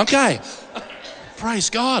 Okay. Praise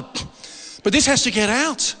God. But this has to get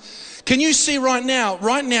out. Can you see right now,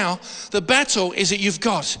 the battle is that you've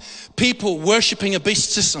got people worshiping a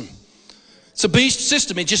beast system. It's a beast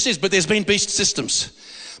system, it just is, but there's been beast systems.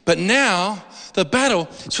 But now the battle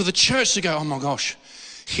is for the church to go, oh my gosh,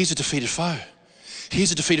 he's a defeated foe.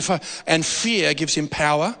 He's a defeated foe. And fear gives him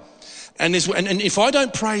power. And if I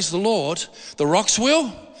don't praise the Lord, the rocks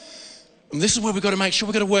will. And this is where we've got to make sure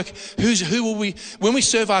we've got to work. Who will we, when we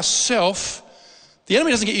serve ourselves, the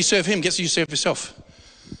enemy doesn't get you to serve him, gets you to serve yourself.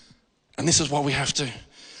 And this is what we have to.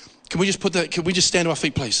 Can we just stand to our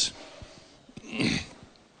feet, please?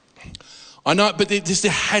 I know, but this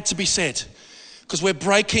had to be said. Because we're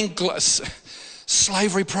breaking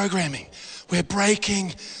slavery programming. We're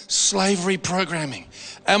breaking slavery programming.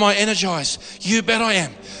 Am I energized? You bet I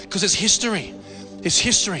am. Because it's history. It's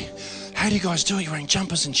history. How do you guys do it? You're wearing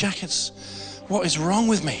jumpers and jackets. What is wrong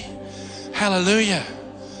with me? Hallelujah.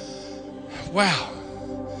 Wow.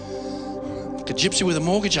 Like a gypsy with a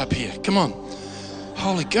mortgage up here. Come on.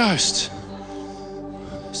 Holy Ghost.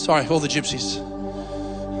 Sorry, all the gypsies.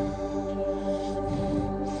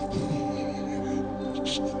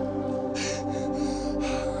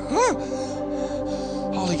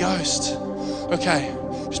 Holy Ghost. Okay.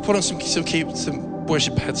 Just put on some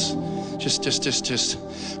worship pads. Just.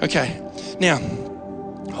 Okay. Now,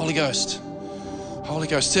 Holy Ghost. Holy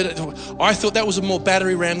Ghost. I thought that was a more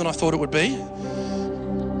battery ram than I thought it would be.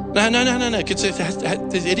 No.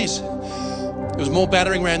 It is. It was more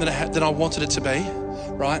battering ram than I wanted it to be,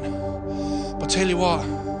 right? But tell you what,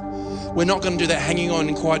 we're not going to do that hanging on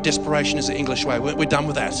in quiet desperation as the English way. We're done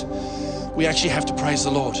with that. We actually have to praise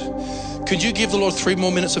the Lord. Could you give the Lord 3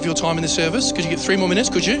 more minutes of your time in the service? Could you get 3 more minutes?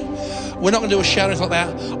 Could you? We're not going to do a shout or anything like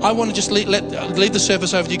that. I want to just lead the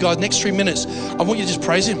service over to you guys. Next 3 minutes, I want you to just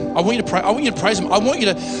praise Him. I want you to praise Him. I want you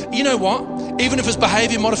to, you know what? Even if it's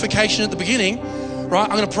behavior modification at the beginning, right?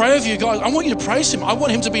 I'm going to pray over you guys. I want you to praise Him. I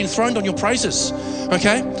want Him to be enthroned on your praises.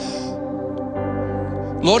 Okay?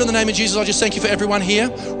 Lord, in the name of Jesus, I just thank you for everyone here.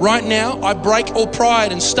 Right now, I break all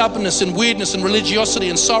pride and stubbornness and weirdness and religiosity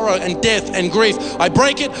and sorrow and death and grief. I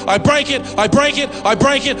break it, I break it, I break it, I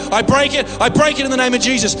break it, I break it, I break it in the name of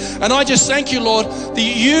Jesus. And I just thank you, Lord, that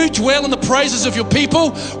you dwell in the praises of your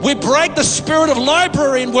people. We break the spirit of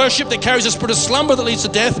librarian worship that carries a spirit of slumber that leads to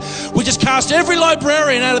death. We just cast every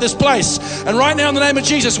librarian out of this place. And right now, in the name of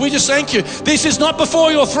Jesus, we just thank you. This is not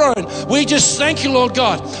before your throne. We just thank you, Lord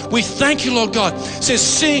God. We thank you, Lord God. It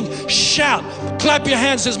says, sing, shout, clap your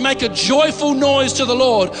hands. It says, make a joyful noise to the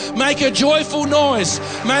Lord. Make a joyful noise.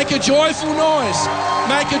 Make a joyful noise.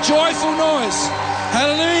 Make a joyful noise.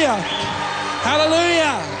 Hallelujah.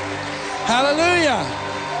 Hallelujah. Hallelujah.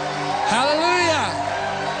 Hallelujah.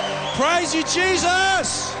 Praise you,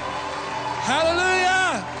 Jesus.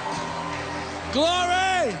 Hallelujah.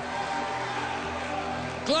 Glory.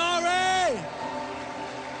 Glory.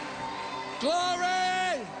 Glory.